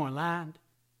 He bought more land.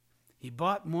 He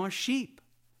bought more sheep.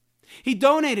 He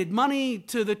donated money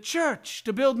to the church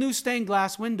to build new stained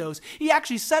glass windows. He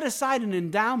actually set aside an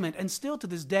endowment, and still to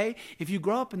this day, if you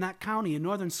grow up in that county in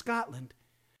northern Scotland,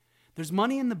 there's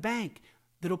money in the bank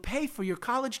that'll pay for your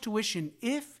college tuition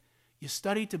if you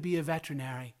study to be a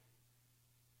veterinary.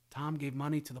 Tom gave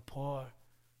money to the poor,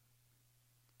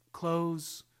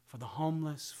 clothes for the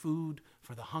homeless, food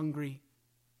for the hungry.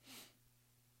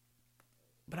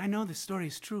 But I know this story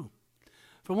is true.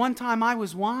 For one time I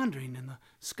was wandering in the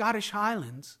Scottish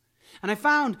Highlands, and I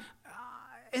found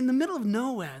in the middle of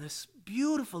nowhere this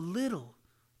beautiful little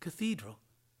cathedral.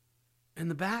 In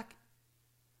the back,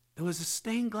 there was a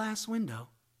stained glass window.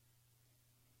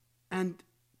 and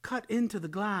cut into the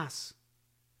glass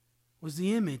was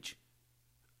the image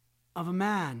of a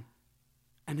man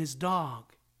and his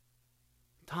dog,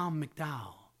 Tom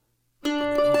McDowell.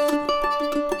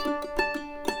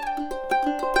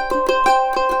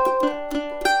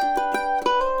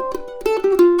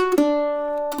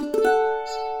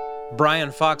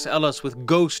 Brian Fox Ellis with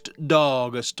Ghost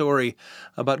Dog, a story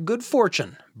about good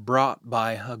fortune brought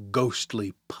by a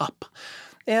ghostly pup.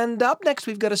 And up next,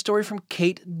 we've got a story from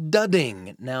Kate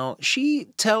Dudding. Now, she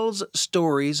tells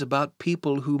stories about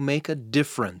people who make a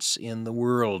difference in the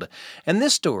world. And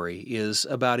this story is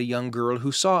about a young girl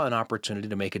who saw an opportunity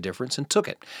to make a difference and took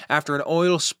it. After an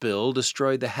oil spill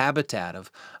destroyed the habitat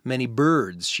of many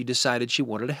birds, she decided she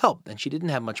wanted to help, and she didn't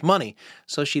have much money,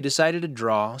 so she decided to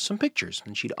draw some pictures,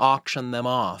 and she'd auction them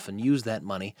off and use that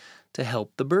money to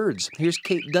help the birds. Here's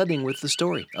Kate Dudding with the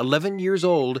story, 11 years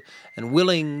old and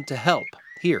willing to help,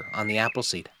 here on the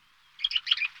Appleseed.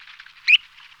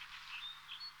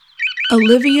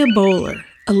 Olivia Bowler,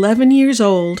 11 years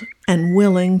old and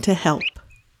willing to help.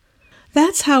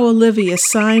 That's how Olivia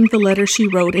signed the letter she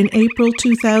wrote in April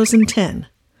 2010,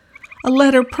 a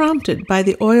letter prompted by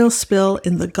the oil spill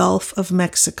in the Gulf of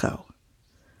Mexico.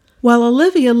 While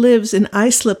Olivia lives in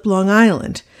Islip, Long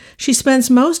Island, she spends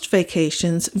most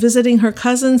vacations visiting her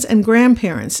cousins and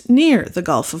grandparents near the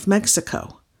Gulf of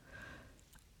Mexico.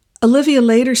 Olivia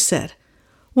later said,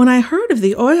 "When I heard of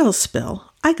the oil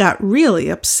spill, I got really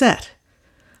upset.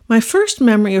 My first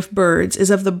memory of birds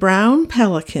is of the brown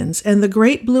pelicans and the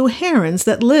great blue herons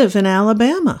that live in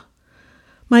Alabama.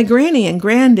 My granny and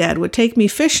granddad would take me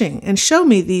fishing and show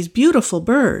me these beautiful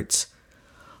birds.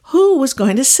 Who was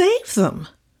going to save them?"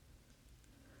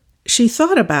 She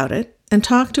thought about it and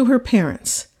talked to her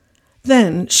parents.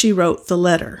 Then she wrote the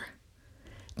letter.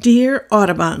 Dear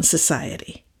Audubon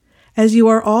Society, as you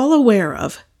are all aware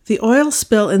of, the oil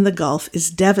spill in the Gulf is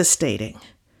devastating.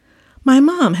 My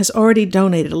mom has already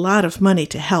donated a lot of money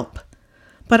to help,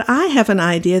 but I have an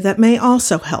idea that may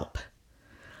also help.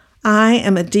 I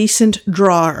am a decent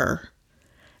drawer,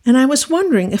 and I was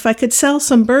wondering if I could sell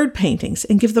some bird paintings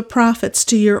and give the profits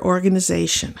to your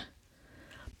organization.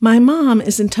 My mom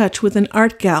is in touch with an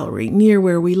art gallery near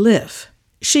where we live.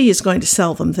 She is going to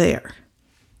sell them there.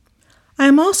 I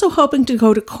am also hoping to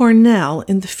go to Cornell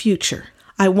in the future.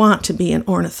 I want to be an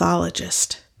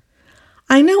ornithologist.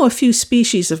 I know a few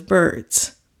species of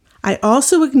birds. I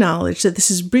also acknowledge that this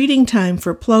is breeding time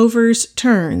for plovers,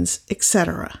 terns,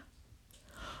 etc.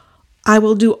 I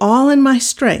will do all in my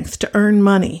strength to earn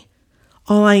money.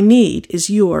 All I need is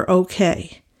your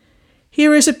okay.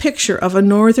 Here is a picture of a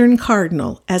northern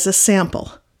cardinal as a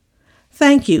sample.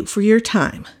 Thank you for your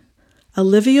time.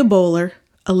 Olivia Bowler,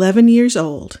 11 years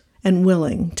old, and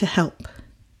willing to help.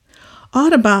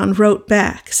 Audubon wrote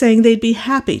back saying they'd be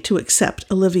happy to accept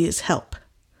Olivia's help.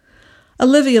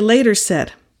 Olivia later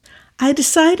said, I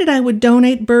decided I would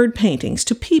donate bird paintings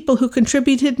to people who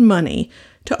contributed money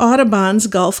to Audubon's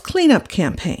Gulf cleanup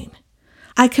campaign.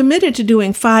 I committed to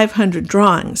doing 500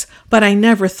 drawings, but I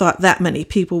never thought that many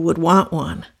people would want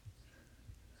one.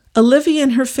 Olivia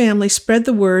and her family spread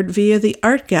the word via the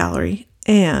art gallery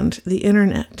and the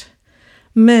internet.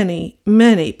 Many,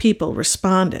 many people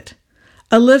responded.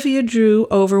 Olivia drew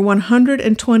over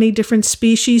 120 different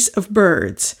species of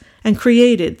birds and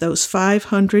created those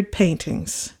 500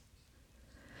 paintings.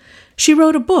 She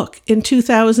wrote a book in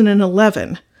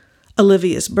 2011,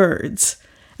 Olivia's Birds,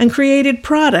 and created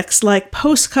products like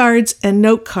postcards and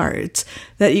note cards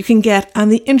that you can get on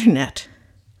the internet.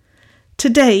 To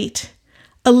date,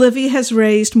 Olivia has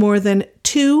raised more than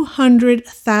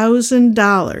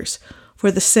 $200,000 for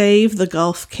the Save the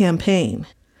Gulf campaign.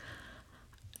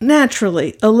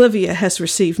 Naturally, Olivia has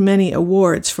received many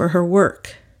awards for her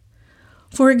work.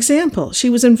 For example,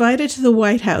 she was invited to the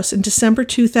White House in December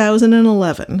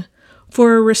 2011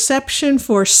 for a reception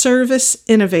for service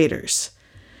innovators.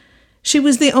 She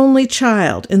was the only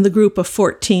child in the group of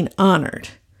 14 honored.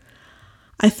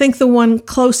 I think the one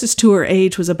closest to her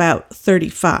age was about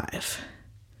 35.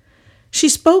 She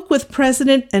spoke with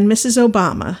President and Mrs.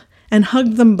 Obama and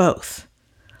hugged them both.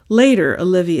 Later,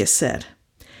 Olivia said,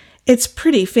 It's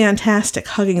pretty fantastic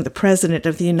hugging the President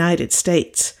of the United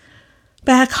States.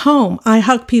 Back home, I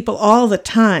hug people all the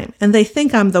time, and they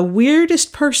think I'm the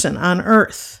weirdest person on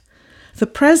earth. The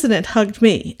President hugged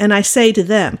me, and I say to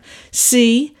them,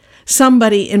 See,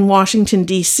 somebody in Washington,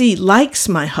 D.C. likes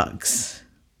my hugs.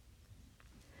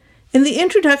 In the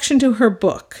introduction to her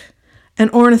book, an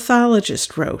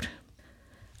ornithologist wrote,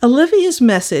 Olivia's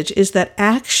message is that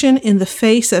action in the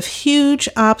face of huge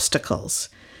obstacles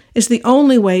is the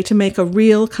only way to make a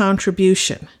real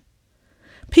contribution.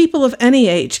 People of any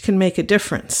age can make a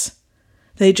difference.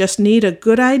 They just need a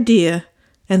good idea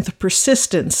and the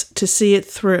persistence to see it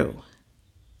through.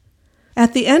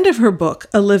 At the end of her book,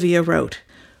 Olivia wrote,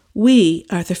 "We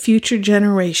are the future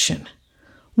generation.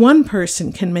 One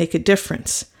person can make a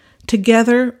difference.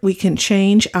 Together, we can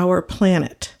change our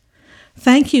planet.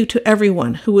 Thank you to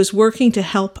everyone who is working to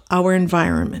help our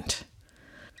environment."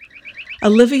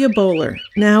 Olivia Bowler,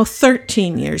 now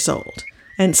 13 years old,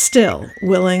 and still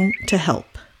willing to help.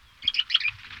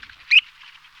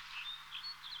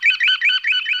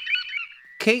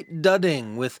 Kate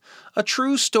Dudding with a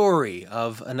true story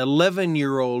of an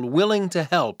 11-year-old willing to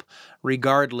help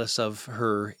regardless of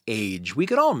her age. We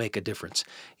could all make a difference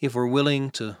if we're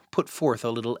willing to put forth a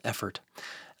little effort.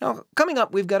 Now, coming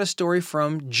up, we've got a story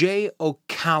from Jay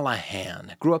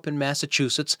O'Callahan. Grew up in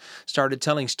Massachusetts, started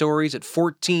telling stories at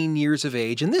 14 years of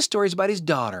age, and this story is about his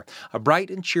daughter, a bright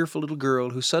and cheerful little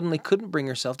girl who suddenly couldn't bring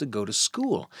herself to go to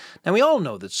school. Now, we all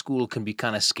know that school can be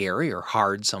kind of scary or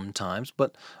hard sometimes,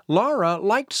 but Laura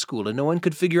liked school, and no one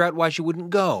could figure out why she wouldn't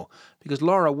go, because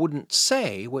Laura wouldn't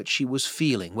say what she was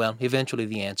feeling. Well, eventually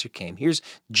the answer came. Here's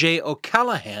Jay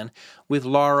O'Callahan with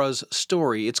Laura's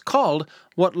story. It's called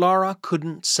What Laura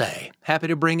Couldn't Say. Happy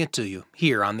to bring it to you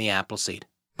here on the Appleseed.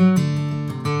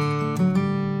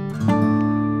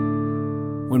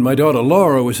 When my daughter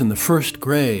Laura was in the first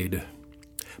grade,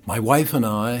 my wife and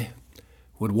I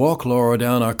would walk Laura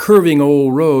down our curving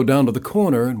old road down to the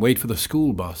corner and wait for the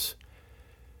school bus.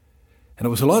 And it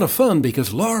was a lot of fun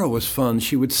because Laura was fun.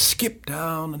 She would skip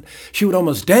down and she would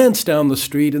almost dance down the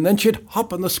street, and then she'd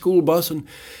hop on the school bus and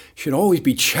she'd always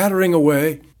be chattering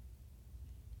away.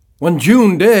 One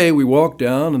June day we walked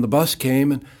down and the bus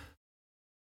came, and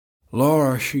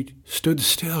Laura, she stood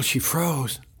still. She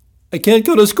froze. "I can't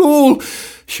go to school."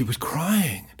 She was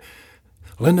crying.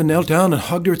 Linda knelt down and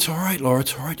hugged her. "It's all right, Laura.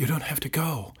 It's all right. You don't have to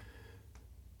go."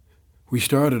 We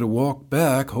started to walk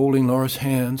back, holding Laura's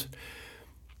hands.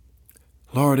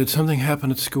 "Laura, did something happen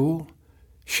at school?"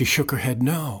 She shook her head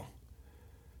no.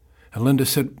 And Linda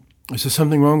said, "Is there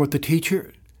something wrong with the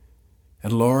teacher?"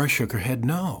 And Laura shook her head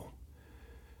no.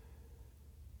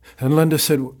 And Linda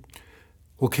said,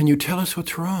 "Well, can you tell us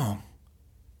what's wrong?"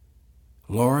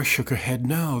 Laura shook her head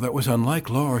no. That was unlike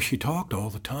Laura. She talked all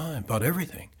the time about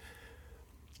everything.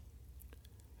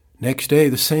 Next day,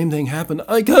 the same thing happened.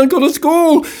 "I can't go to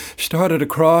school." She started to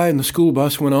cry, and the school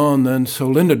bus went on then, so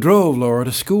Linda drove Laura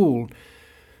to school.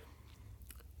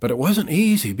 But it wasn't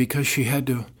easy because she had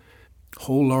to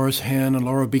hold Laura's hand, and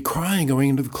Laura would be crying going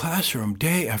into the classroom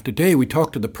day after day. We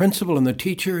talked to the principal and the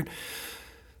teacher.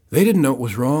 They didn't know what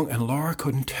was wrong, and Laura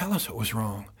couldn't tell us what was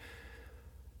wrong.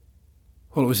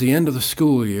 Well, it was the end of the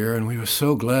school year, and we were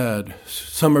so glad.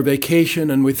 Summer vacation,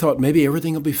 and we thought maybe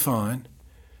everything will be fine.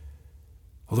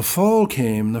 Well, the fall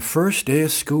came, the first day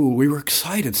of school. We were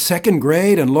excited. Second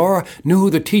grade, and Laura knew who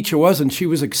the teacher was, and she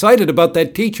was excited about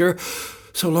that teacher.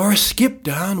 So Laura skipped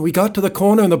down. We got to the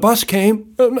corner, and the bus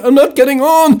came. "I'm not getting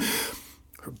on."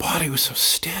 Her body was so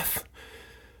stiff.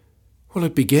 Well,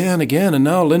 it began again, and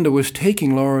now Linda was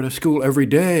taking Laura to school every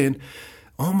day and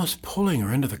almost pulling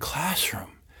her into the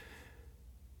classroom.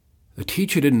 The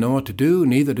teacher didn't know what to do,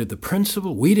 neither did the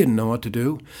principal. We didn't know what to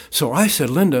do. So I said,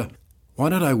 "Linda, why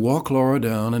don't I walk Laura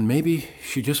down, and maybe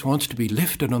she just wants to be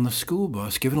lifted on the school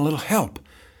bus, given a little help."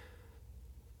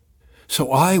 So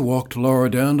I walked Laura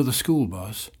down to the school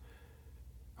bus.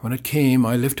 When it came,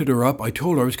 I lifted her up. I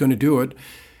told her I was going to do it.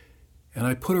 And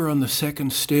I put her on the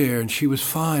second stair, and she was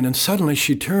fine. And suddenly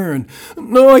she turned.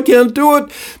 "No, I can't do it."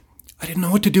 I didn't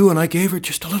know what to do, and I gave her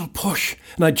just a little push.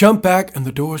 And I jumped back, and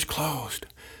the doors closed.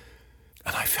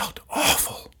 And I felt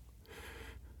awful.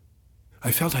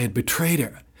 I felt I had betrayed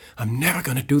her. I'm never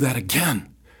going to do that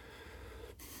again.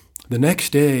 The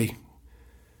next day,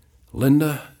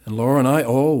 Linda and Laura and I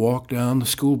all walked down. The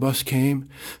school bus came.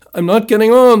 "I'm not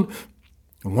getting on."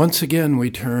 And once again we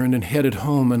turned and headed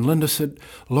home, and Linda said,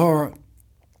 "Laura,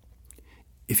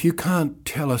 if you can't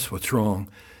tell us what's wrong,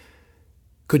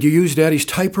 could you use Daddy's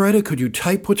typewriter? Could you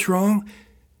type what's wrong?"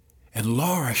 And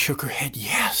Laura shook her head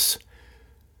yes.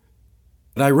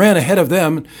 And I ran ahead of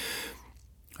them.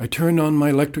 I turned on my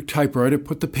electric typewriter,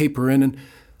 put the paper in, and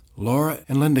Laura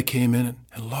and Linda came in.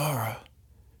 And Laura,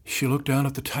 she looked down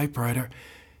at the typewriter,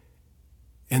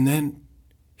 and then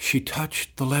she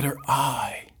touched the letter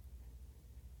I,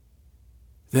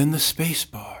 then the space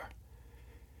bar,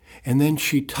 and then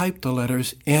she typed the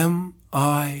letters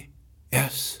M-I-S-S,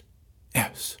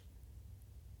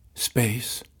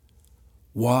 space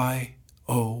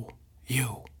Y-O-U.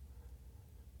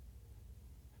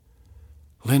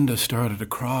 Linda started to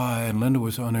cry, and Linda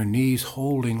was on her knees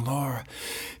holding Laura.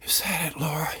 Is that it,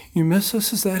 Laura? You miss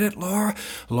us? Is that it, Laura?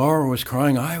 Laura was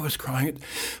crying. I was crying.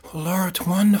 Well, Laura, it's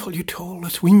wonderful you told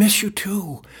us. We miss you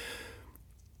too.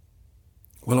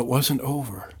 Well, it wasn't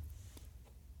over.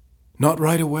 Not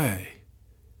right away.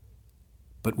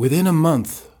 But within a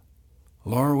month,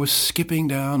 Laura was skipping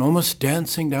down, almost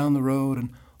dancing down the road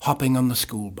and hopping on the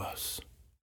school bus.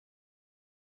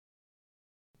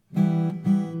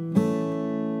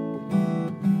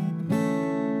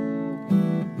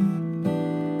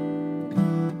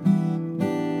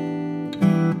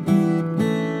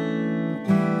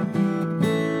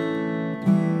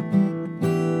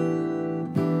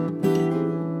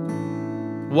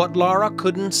 What Laura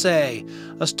Couldn't Say,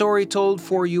 a story told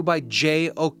for you by Jay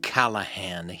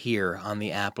O'Callahan here on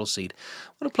the Appleseed.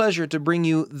 What a pleasure to bring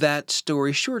you that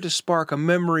story, sure to spark a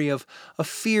memory of a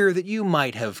fear that you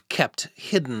might have kept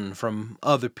hidden from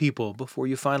other people before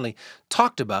you finally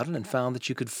talked about it and found that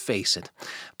you could face it.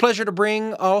 Pleasure to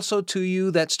bring also to you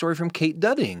that story from Kate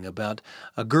Dudding about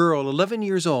a girl 11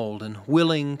 years old and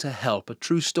willing to help, a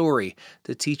true story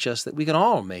to teach us that we can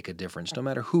all make a difference no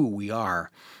matter who we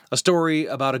are. A story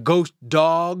about a ghost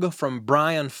dog from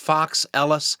Brian Fox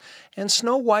Ellis, and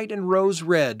Snow White and Rose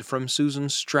Red from Susan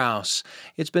Strauss.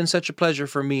 It's been such a pleasure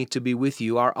for me to be with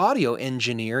you. Our audio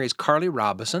engineer is Carly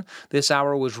Robison. This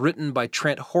hour was written by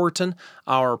Trent Horton.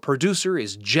 Our producer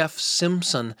is Jeff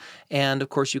Simpson. And, of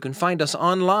course, you can find us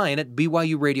online at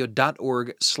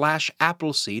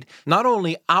byuradio.org/Appleseed. Not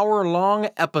only hour-long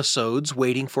episodes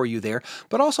waiting for you there,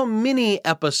 but also mini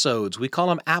episodes. We call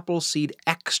them Appleseed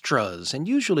Extras, and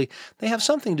usually they have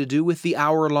something to do with the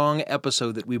hour-long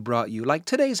episode that we brought you, like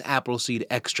today's Appleseed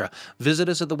Extra. Visit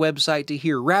us at the website to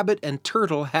hear Rabbit and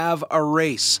Turtle Have a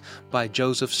Race by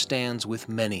Joseph Stands with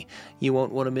Many. You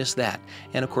won't want to miss that.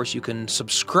 And, of course, you can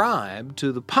subscribe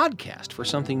to the podcast for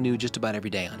something new just about every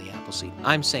day on the Appleseed.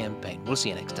 I'm Sam Payne. We'll see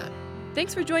you next time.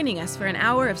 Thanks for joining us for an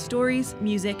hour of stories,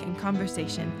 music, and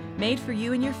conversation made for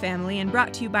you and your family and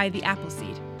brought to you by the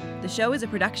Appleseed. The show is a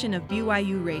production of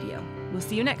BYU Radio. We'll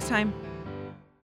see you next time.